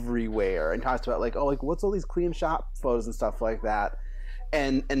everywhere, and talks about like, oh, like what's all these clean shop photos and stuff like that.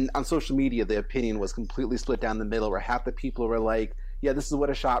 And on social media, the opinion was completely split down the middle, where half the people were like, yeah, this is what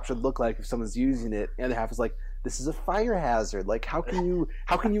a shop should look like if someone's using it. And the other half is like, this is a fire hazard. Like, how can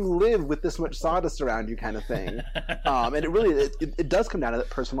you live with this much sawdust around you, kind of thing. And it really it does come down to that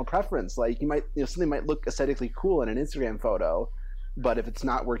personal preference. Like, you might something might look aesthetically cool in an Instagram photo, but if it's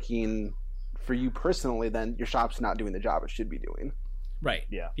not working for you personally, then your shop's not doing the job it should be doing. Right.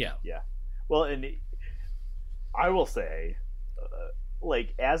 Yeah. Well, and I will say,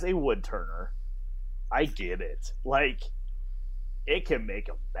 like, as a wood turner, I get it. Like, it can make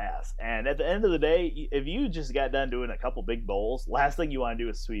a mess, and at the end of the day, if you just got done doing a couple big bowls, last thing you want to do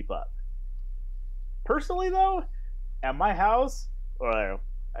is sweep up. Personally, though, at my house, to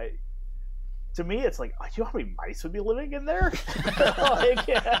me, it's like, oh, you know how many mice would be living in there?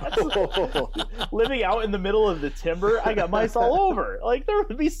 Living out in the middle of the timber, I got mice all over. Like, there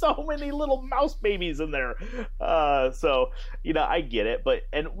would be so many little mouse babies in there. So, I get it.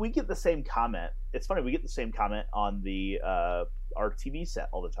 And we get the same comment. It's funny, we get the same comment on our TV set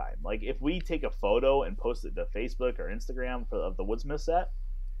all the time. Like, if we take a photo and post it to Facebook or Instagram of the Woodsmith set,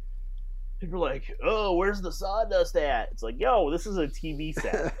 people are like, oh, where's the sawdust at? It's like, yo, this is a TV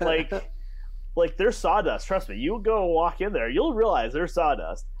set. Like there's sawdust. Trust me. You go walk in there, you'll realize there's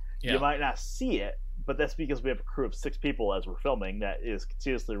sawdust. Yeah. You might not see it, but that's because we have a crew of 6 people as we're filming that is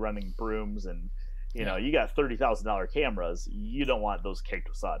continuously running brooms, and you got $30,000 cameras. You don't want those caked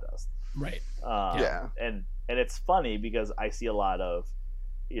with sawdust. Right. And it's funny because I see a lot of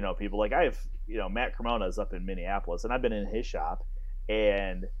people, like I have Matt Cremona's up in Minneapolis, and I've been in his shop,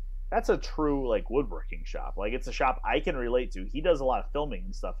 and that's a true like woodworking shop. Like, it's a shop I can relate to. He does a lot of filming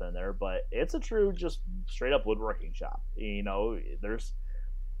and stuff in there, but it's a true just straight up woodworking shop. He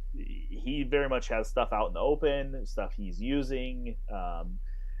very much has stuff out in the open, stuff he's using,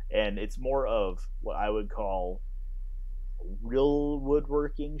 and it's more of what I would call real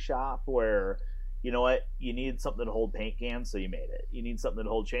woodworking shop, where you need something to hold paint cans, so you made it. You need something to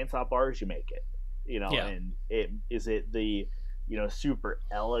hold chainsaw bars, you make it. And is it the super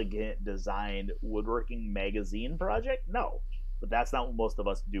elegant designed woodworking magazine project? No, but that's not what most of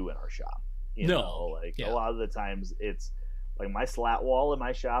us do in our shop. A lot of the times it's like my slat wall in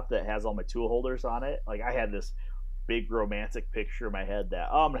my shop that has all my tool holders on it. Like, I had this big romantic picture in my head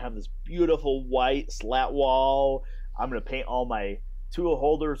that, I'm gonna have this beautiful white slat wall. I'm gonna paint all my tool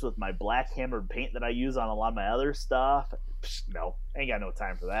holders with my black hammered paint that I use on a lot of my other stuff. No, ain't got no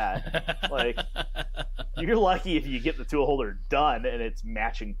time for that. Like, you're lucky if you get the tool holder done and it's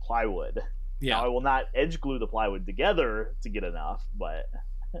matching plywood. Yeah. Now, I will not edge glue the plywood together to get enough, but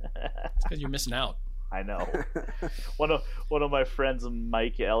it's because you're missing out. I know. One of my friends,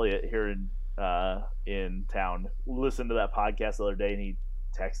 Mike Elliott here in in town listened to that podcast the other day, and he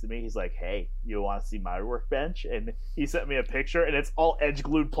texted me. He's like, "Hey, you want to see my workbench?" And he sent me a picture, and it's all edge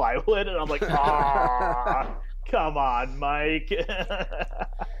glued plywood, and I'm like, "Ah, come on, Mike."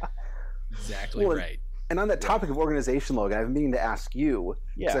 Exactly right. And on that topic of organization, Logan, I've been meaning to ask you,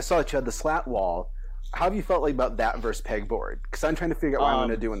 because I saw that you had the slat wall. How have you felt like about that versus pegboard? Because I'm trying to figure out what I'm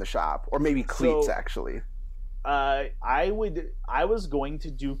going to do in the shop, or maybe cleats actually. I was going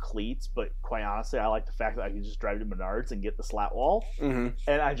to do cleats, but quite honestly, I like the fact that I can just drive to Menards and get the slat wall, and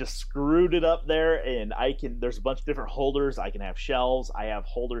I just screwed it up there. And there's a bunch of different holders. I can have shelves. I have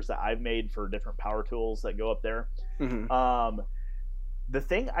holders that I've made for different power tools that go up there. The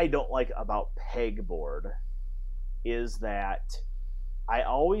thing I don't like about pegboard is that I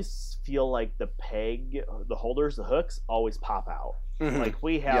always feel like the holders, the hooks, always pop out. Like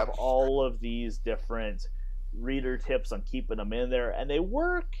we have all of these different reader tips on keeping them in there, and they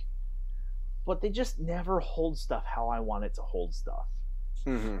work, but they just never hold stuff how I want it to hold stuff.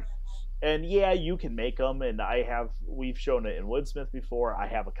 And yeah, you can make them, and we've shown it in Woodsmith before. I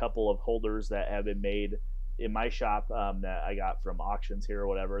have a couple of holders that have been made in my shop that I got from auctions here or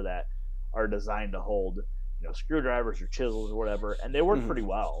whatever that are designed to hold, screwdrivers or chisels or whatever, and they work pretty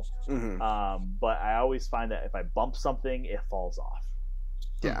well. But I always find that if I bump something, it falls off.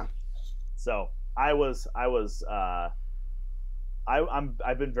 Yeah. So I've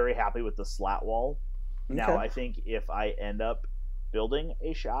been very happy with the slat wall. Now I think if I end up building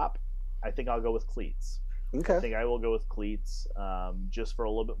a shop, I think I'll go with cleats. I think I will go with cleats, just for a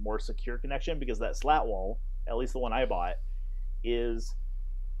little bit more secure connection, because that slat wall, at least the one I bought, is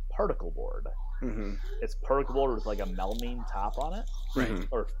particle board. It's particle board with like a melamine top on it,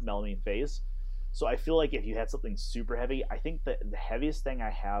 or melamine face. So I feel like if you had something super heavy, I think that the heaviest thing I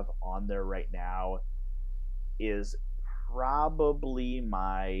have on there right now is probably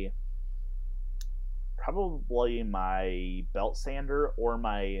my belt sander, or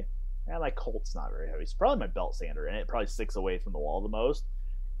my Colt's not very heavy. It's probably my belt sander, and it probably sticks away from the wall the most.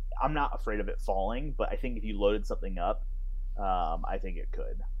 I'm not afraid of it falling, but I think if you loaded something up, I think it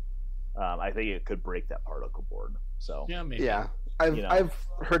could. I think it could break that particle board. So yeah, maybe. Yeah, I've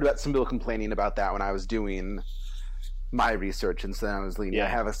heard about some people complaining about that when I was doing my research, and so then I was leaning.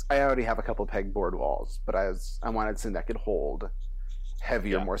 I already have a couple pegboard walls, but I wanted something that could hold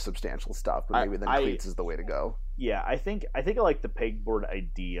heavier, more substantial stuff. But maybe then cleats is the way to go. Yeah, I think I like the pegboard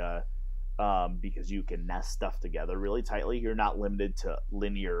idea, because you can nest stuff together really tightly. You're not limited to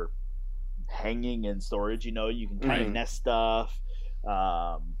linear hanging and storage. You can kind of nest stuff,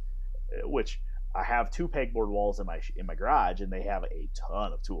 which I have 2 pegboard walls in my garage, and they have a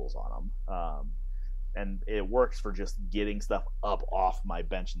ton of tools on them, and it works for just getting stuff up off my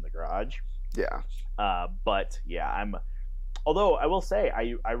bench in the garage. Yeah. But yeah, although I will say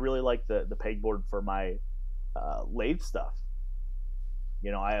I really like the pegboard for my lathe stuff.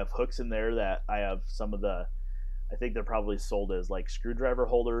 I have hooks in there that I have some of I think they're probably sold as like screwdriver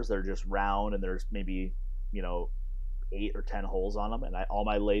holders. They're just round, and there's maybe 8 or 10 holes on them, and all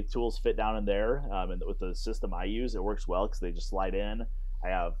my lathe tools fit down in there. And with the system I use, it works well because they just slide in. I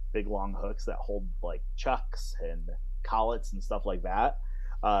have big long hooks that hold like chucks and collets and stuff like that.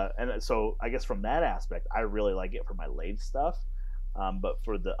 And so I guess from that aspect, I really like it for my lathe stuff. But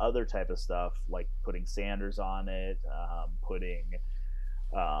for the other type of stuff, like putting sanders on it, putting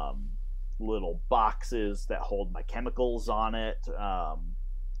little boxes that hold my chemicals on it,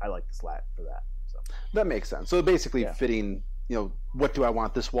 I like the slat for that. So that makes sense. So basically fitting, what do I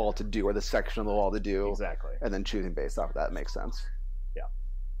want this wall to do, or this section of the wall to do? Exactly. And then choosing based off of that makes sense. Yeah.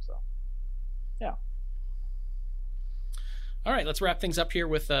 So, yeah. All right, let's wrap things up here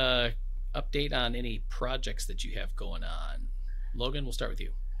with a update on any projects that you have going on. Logan, we'll start with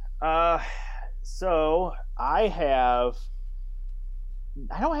you. So I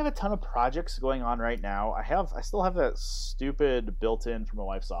don't have a ton of projects going on right now. I still have that stupid built-in from my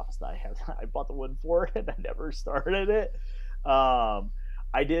wife's office that I bought the wood for, and I never started it. I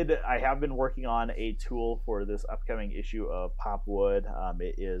have been working on a tool for this upcoming issue of Pop Wood.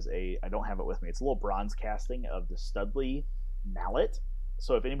 It is I don't have it with me. It's a little bronze casting of the Studley mallet.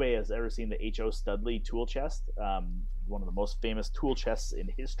 So if anybody has ever seen the H.O. Studley tool chest, one of the most famous tool chests in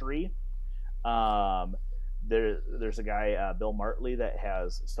history, there's a guy, Bill Martley, that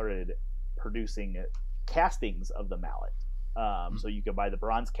has started producing castings of the mallet. So you can buy the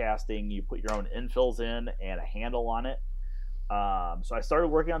bronze casting, you put your own infills in and a handle on it. So I started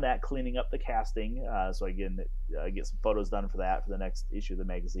working on that, cleaning up the casting, so I can get some photos done for that for the next issue of the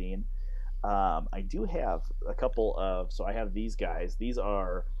magazine. I do have a couple of, so I have these guys. These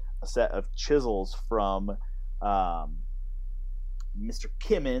are a set of chisels from Mr.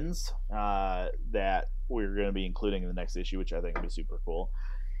 Kimmins that we're going to be including in the next issue, which I think will be super cool.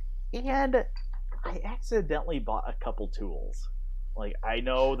 And I accidentally bought a couple tools. Like, I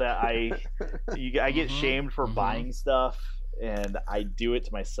know that I get shamed for buying stuff, and I do it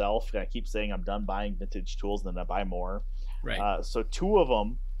to myself. And I keep saying I'm done buying vintage tools, and then I buy more. Right. So two of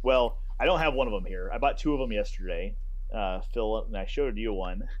them. Well, I don't have one of them here. I bought two of them yesterday. Phil, and I showed you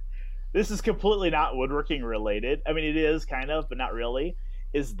one. This is completely not woodworking related. I mean, it is kind of, but not really.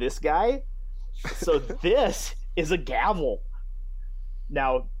 Is this guy? So this is a gavel.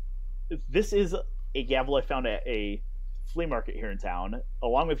 Now, this is a gavel I found at a flea market here in town.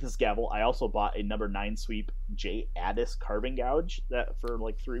 Along with this gavel, I also bought a number 9 sweep J. Addis carving gouge that for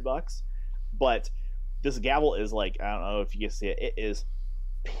like $3. But this gavel is like, I don't know if you can see it. It is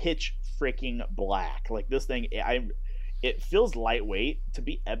pitch freaking black. Like, this thing, it feels lightweight to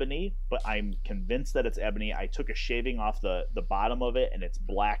be ebony, but I'm convinced that it's ebony. I took a shaving off the bottom of it, and it's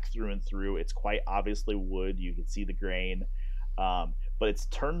black through and through. It's quite obviously wood. You can see the grain, but it's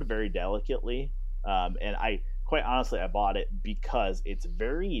turned very delicately. And quite honestly, I bought it because it's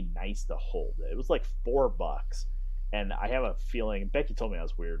very nice to hold. It was like $4, and I have a feeling. Becky told me I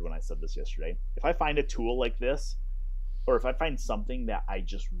was weird when I said this yesterday. If I find a tool like this, or if I find something that I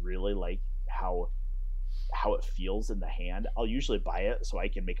just really like how it feels in the hand, I'll usually buy it so I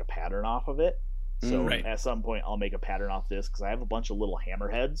can make a pattern off of it. So at some point I'll make a pattern off this, because I have a bunch of little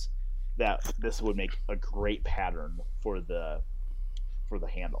hammerheads that this would make a great pattern for the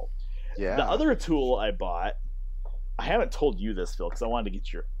handle. Yeah. The other tool I bought, I haven't told you this, Phil, because I wanted to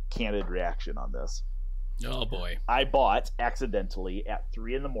get your candid reaction on this. Oh boy. I bought accidentally at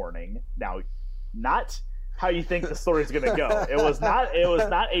 3 a.m. Now, not how you think the story's going to go. It was not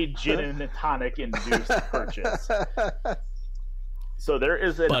a gin and tonic induced purchase. So there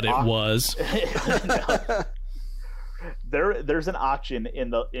is an But it was. There's an auction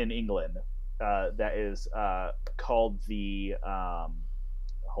in England that is called the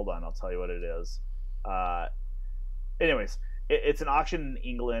hold on, I'll tell you what it is. Anyways, it's an auction in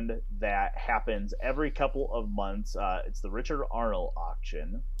England that happens every couple of months. It's the Richard Arnold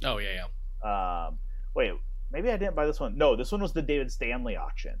auction. Oh yeah. Wait, maybe I didn't buy this one. No, this one was the David Stanley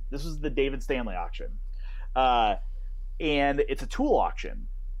auction. This was the David Stanley auction. And it's a tool auction.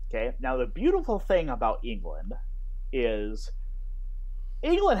 Okay. Now, the beautiful thing about England is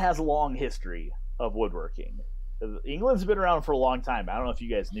England has a long history of woodworking. England's been around for a long time. I don't know if you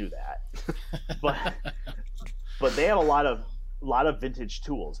guys knew that. but they have a lot of vintage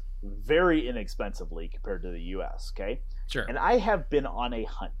tools, very inexpensively compared to the US, okay? Sure. And I have been on a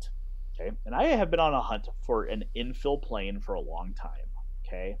hunt. Okay, and I have been on a hunt for an infill plane for a long time.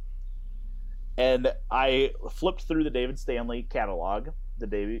 Okay, and I flipped through the David Stanley catalog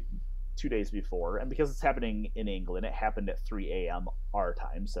 2 days before, and because it's happening in England, it happened at 3 a.m. our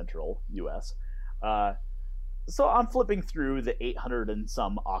time, Central U.S. So I'm flipping through the 800 and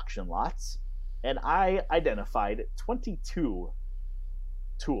some auction lots, and I identified 22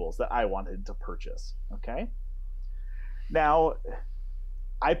 tools that I wanted to purchase. Okay, now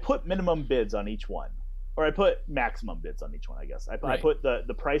I put minimum bids on each one, or I put maximum bids on each one, I guess. I put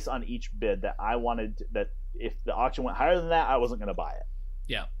the price on each bid that I wanted, that if the auction went higher than that, I wasn't going to buy it.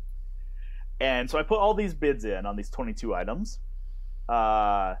 Yeah. And so I put all these bids in on these 22 items.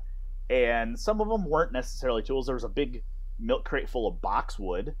 And some of them weren't necessarily tools. There was a big milk crate full of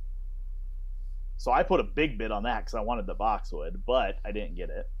boxwood. So I put a big bid on that because I wanted the boxwood, but I didn't get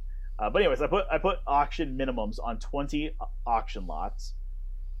it. But anyways, I put auction minimums on 20 auction lots.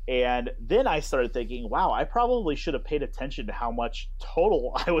 And then I started thinking, wow, I probably should have paid attention to how much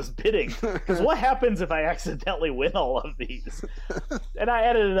total I was bidding. Because what happens if I accidentally win all of these? And I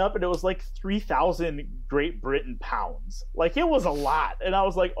added it up, and it was like 3,000 Great Britain pounds. Like, it was a lot. And I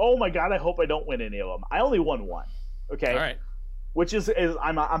was like, oh my God, I hope I don't win any of them. I only won one. Okay. All right. Which is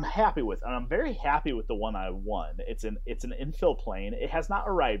I'm happy with. And I'm very happy with the one I won. It's an infill plane. It has not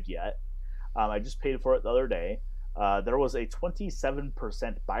arrived yet. I just paid for it the other day. There was a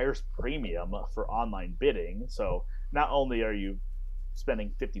 27% buyer's premium for online bidding. So not only are you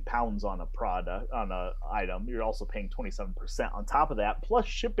spending £50 on a item, you're also paying 27% on top of that, plus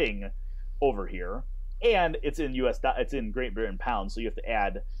shipping over here. And it's in Great Britain pounds, so you have to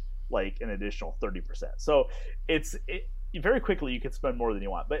add like an additional 30%. So very quickly you could spend more than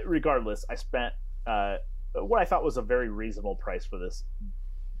you want. But regardless, I spent what I thought was a very reasonable price for this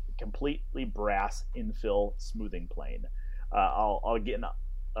completely brass infill smoothing plane. I'll get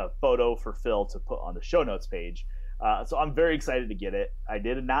a photo for Phil to put on the show notes page. So I'm very excited to get it. I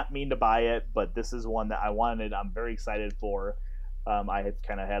did not mean to buy it, but this is one that I wanted. I'm very excited for. I have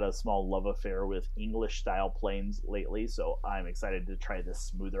kind of had a small love affair with English style planes lately, so I'm excited to try this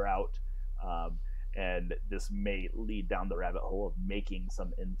smoother out. And this may lead down the rabbit hole of making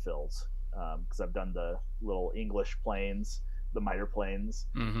some infills, because I've done the little English planes, the miter planes.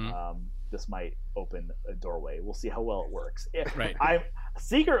 This might open a doorway. We'll see how well it works. Right.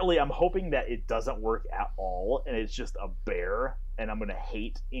 I'm hoping that it doesn't work at all, and it's just a bear, and I'm gonna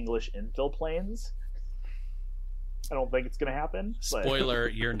hate English infill planes. I don't think it's gonna happen. But Spoiler,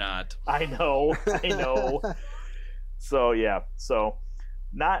 you're not. I know. So yeah,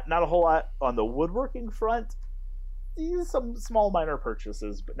 not a whole lot on the woodworking front. Some small minor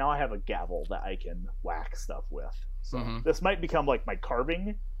purchases, but now I have a gavel that I can whack stuff with. So this might become like my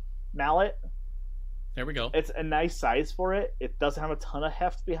carving mallet. There we go. It's a nice size for it. It doesn't have a ton of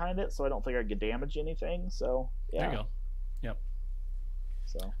heft behind it, so I don't think I could damage anything. So yeah. There you go. Yep.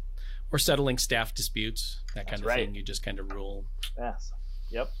 So we're settling staff disputes, that kind That's of right. thing. You just kind of rule. yes.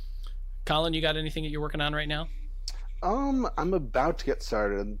 Yep. Colin, you got anything that you're working on right now? I'm about to get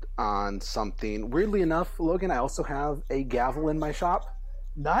started on something. Weirdly enough, Logan, I also have a gavel in my shop.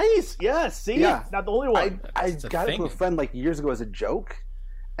 Nice. Yes. See, Yeah. not the only one. I It's a got it thing. from a friend like years ago as a joke,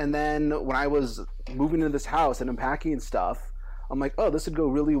 and then when I was moving into this house and unpacking stuff, I'm like, oh, this would go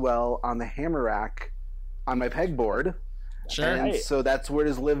really well on the hammer rack on my pegboard. Sure. And Right. so that's where it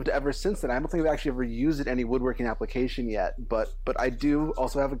has lived ever since then. I don't think I've actually ever used it in any woodworking application yet, but I do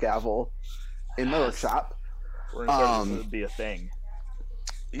also have a gavel in my workshop. We're gonna start this to be a thing.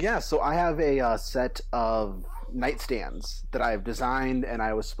 Yeah, so I have a set of nightstands that I've designed, and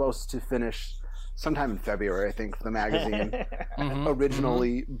I was supposed to finish sometime in February, I think, for the magazine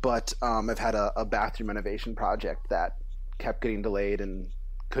originally, but I've had a bathroom renovation project that kept getting delayed and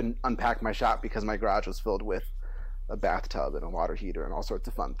couldn't unpack my shop because my garage was filled with a bathtub and a water heater and all sorts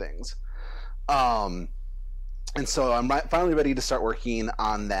of fun things. And so I'm finally ready to start working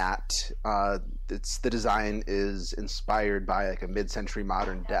on that. The design is inspired by like a mid-century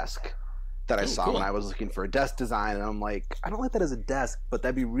modern desk that I saw cool. when I was looking for a desk design, and I'm like, I don't like that as a desk, but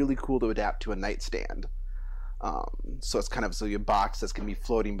that'd be really cool to adapt to a nightstand. So it's kind of a box that's going to be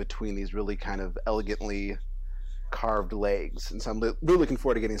floating between these really kind of elegantly carved legs, and so I'm really looking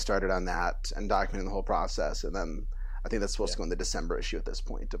forward to getting started on that and documenting the whole process. And then I think that's supposed to go in the December issue at this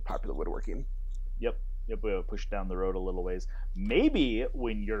point of Popular Woodworking. Yep, we'll push down the road a little ways. Maybe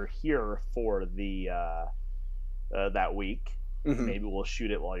when you're here for the that week, maybe we'll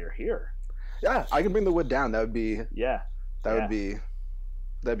shoot it while you're here. Yeah, I can bring the wood down. That would be Yeah, that'd be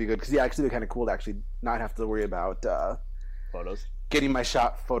good, because actually it'd be kind of cool to actually not have to worry about photos. getting my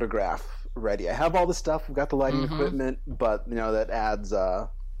shop photograph ready. I have all the stuff. We've got the lighting equipment, but that adds It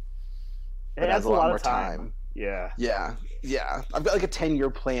adds a lot more time. Yeah. Yeah. I've got like a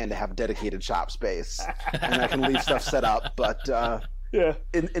 10-year plan to have dedicated shop space, and I can leave stuff set up. But Yeah.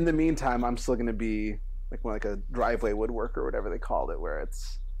 in the meantime, I'm still going to be like a driveway woodworker or whatever they called it, where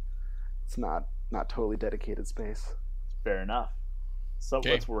it's not totally dedicated space. Fair enough. So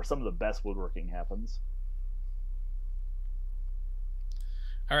Okay. that's where some of the best woodworking happens.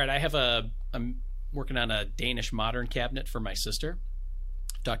 All right, I'm working on a Danish modern cabinet for my sister.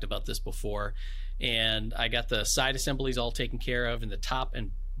 I've talked about this before, and I got the side assemblies all taken care of, and the top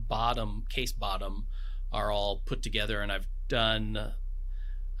and bottom case bottom are all put together. And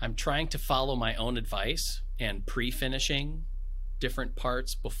I'm trying to follow my own advice and pre-finishing different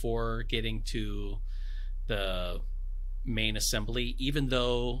parts before getting to the main assembly, even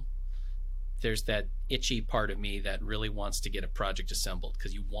though there's that itchy part of me that really wants to get a project assembled,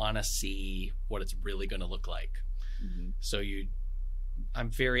 because you want to see what it's really going to look like. So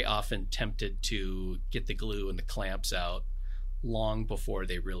I'm very often tempted to get the glue and the clamps out long before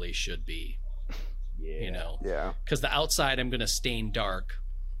they really should be. Yeah. Yeah. Because the outside I'm going to stain dark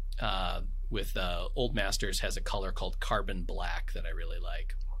with Old Masters has a color called carbon black that I really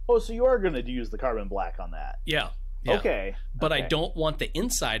like. Oh, so you are going to use the carbon black on that? Yeah. Okay. But okay. I don't want the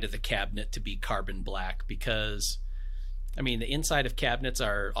inside of the cabinet to be carbon black, because the inside of cabinets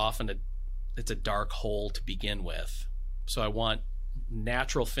are often it's a dark hole to begin with. So I want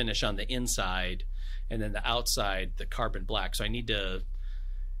natural finish on the inside, and then the outside the carbon black. So I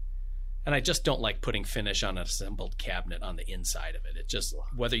just don't like putting finish on an assembled cabinet on the inside of it. It just,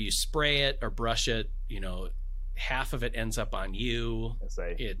 whether you spray it or brush it, half of it ends up on you.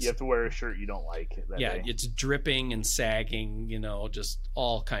 You have to wear a shirt you don't like that day. It's dripping and sagging, just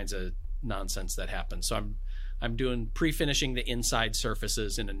all kinds of nonsense that happens. So I'm doing pre-finishing the inside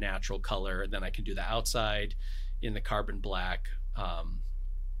surfaces in a natural color, and then I can do the outside in the carbon black.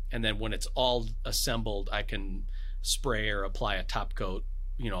 And then when it's all assembled, I can spray or apply a top coat,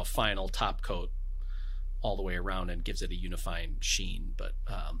 a final top coat all the way around and gives it a unifying sheen. But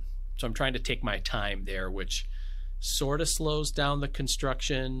so I'm trying to take my time there, which sort of slows down the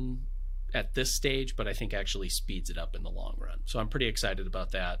construction at this stage, but I think actually speeds it up in the long run. So I'm pretty excited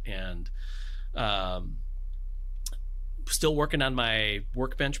about that. And still working on my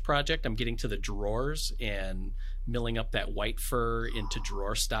workbench project. I'm getting to the drawers, and milling up that white fur into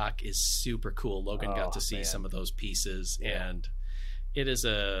drawer stock is super cool. Logan got to see some of those pieces, and it's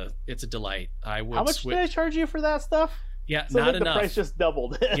a delight. I would. How much did I charge you for that stuff? Yeah, so not enough. The price just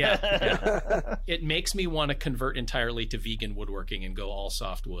doubled. yeah. It makes me want to convert entirely to vegan woodworking and go all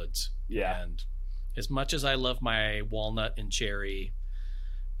softwoods. Yeah. And as much as I love my walnut and cherry,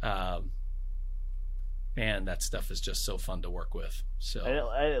 man, that stuff is just so fun to work with. So and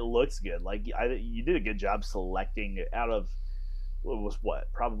it looks good. Like you did a good job selecting out of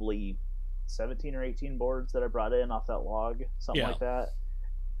probably 17 or 18 boards that I brought in off that log, something like that.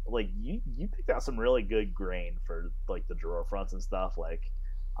 Like you picked out some really good grain for like the drawer fronts and stuff. Like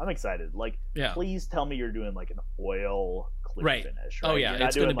I'm excited. Like please tell me you're doing like an oil clear finish. Right? Oh yeah, you're not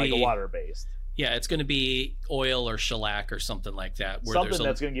it's doing going to like be a water based. Yeah, it's going to be oil or shellac or something like that. Where something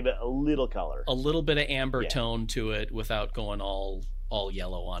that's going to give it a little color, a little bit of amber tone to it without going all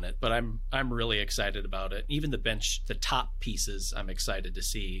yellow on it. But I'm really excited about it. Even the top pieces, I'm excited to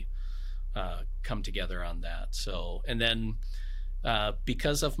see come together on that. So, and then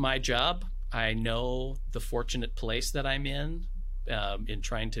because of my job, I know the fortunate place that I'm in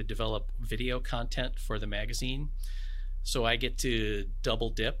trying to develop video content for the magazine. So I get to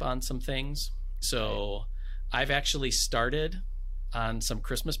double dip on some things. So I've actually started on some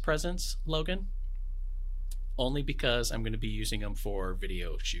Christmas presents, Logan, only because I'm going to be using them for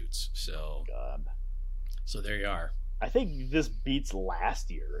video shoots. So, so there you are. I think this beats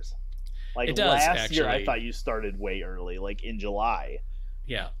last year's. Like it does, last actually. year, I thought you started way early, like in July.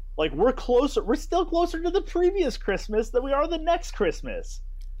 Yeah. Like we're closer. We're still closer to the previous Christmas than we are the next Christmas.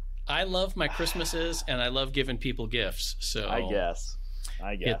 I love my Christmases, and I love giving people gifts. So I guess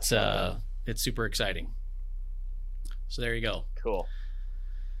it's super exciting. So there you go. Cool.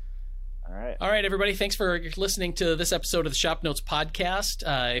 All right, everybody. Thanks for listening to this episode of the Shop Notes podcast.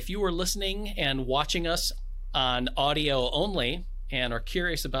 If you were listening and watching us on audio only and are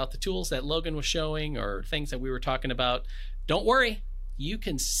curious about the tools that Logan was showing or things that we were talking about, don't worry. You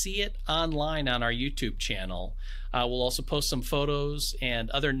can see it online on our YouTube channel. We'll also post some photos and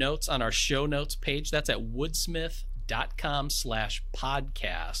other notes on our show notes page. That's at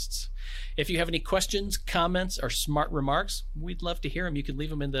woodsmith.com/podcasts. If you have any questions, comments, or smart remarks, we'd love to hear them. You can leave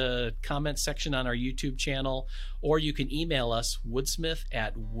them in the comments section on our YouTube channel, or you can email us,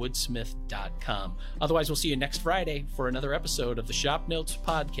 woodsmith@woodsmith.com. Otherwise, we'll see you next Friday for another episode of the Shop Notes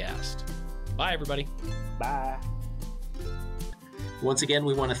podcast. Bye, everybody. Bye. Once again,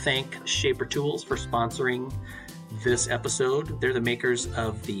 we want to thank Shaper Tools for sponsoring this episode. They're the makers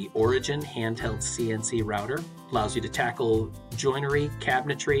of the Origin handheld CNC router. Allows you to tackle joinery,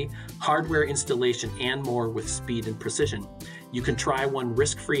 cabinetry, hardware installation, and more with speed and precision. You can try one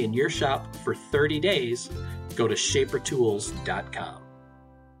risk-free in your shop for 30 days. Go to shapertools.com.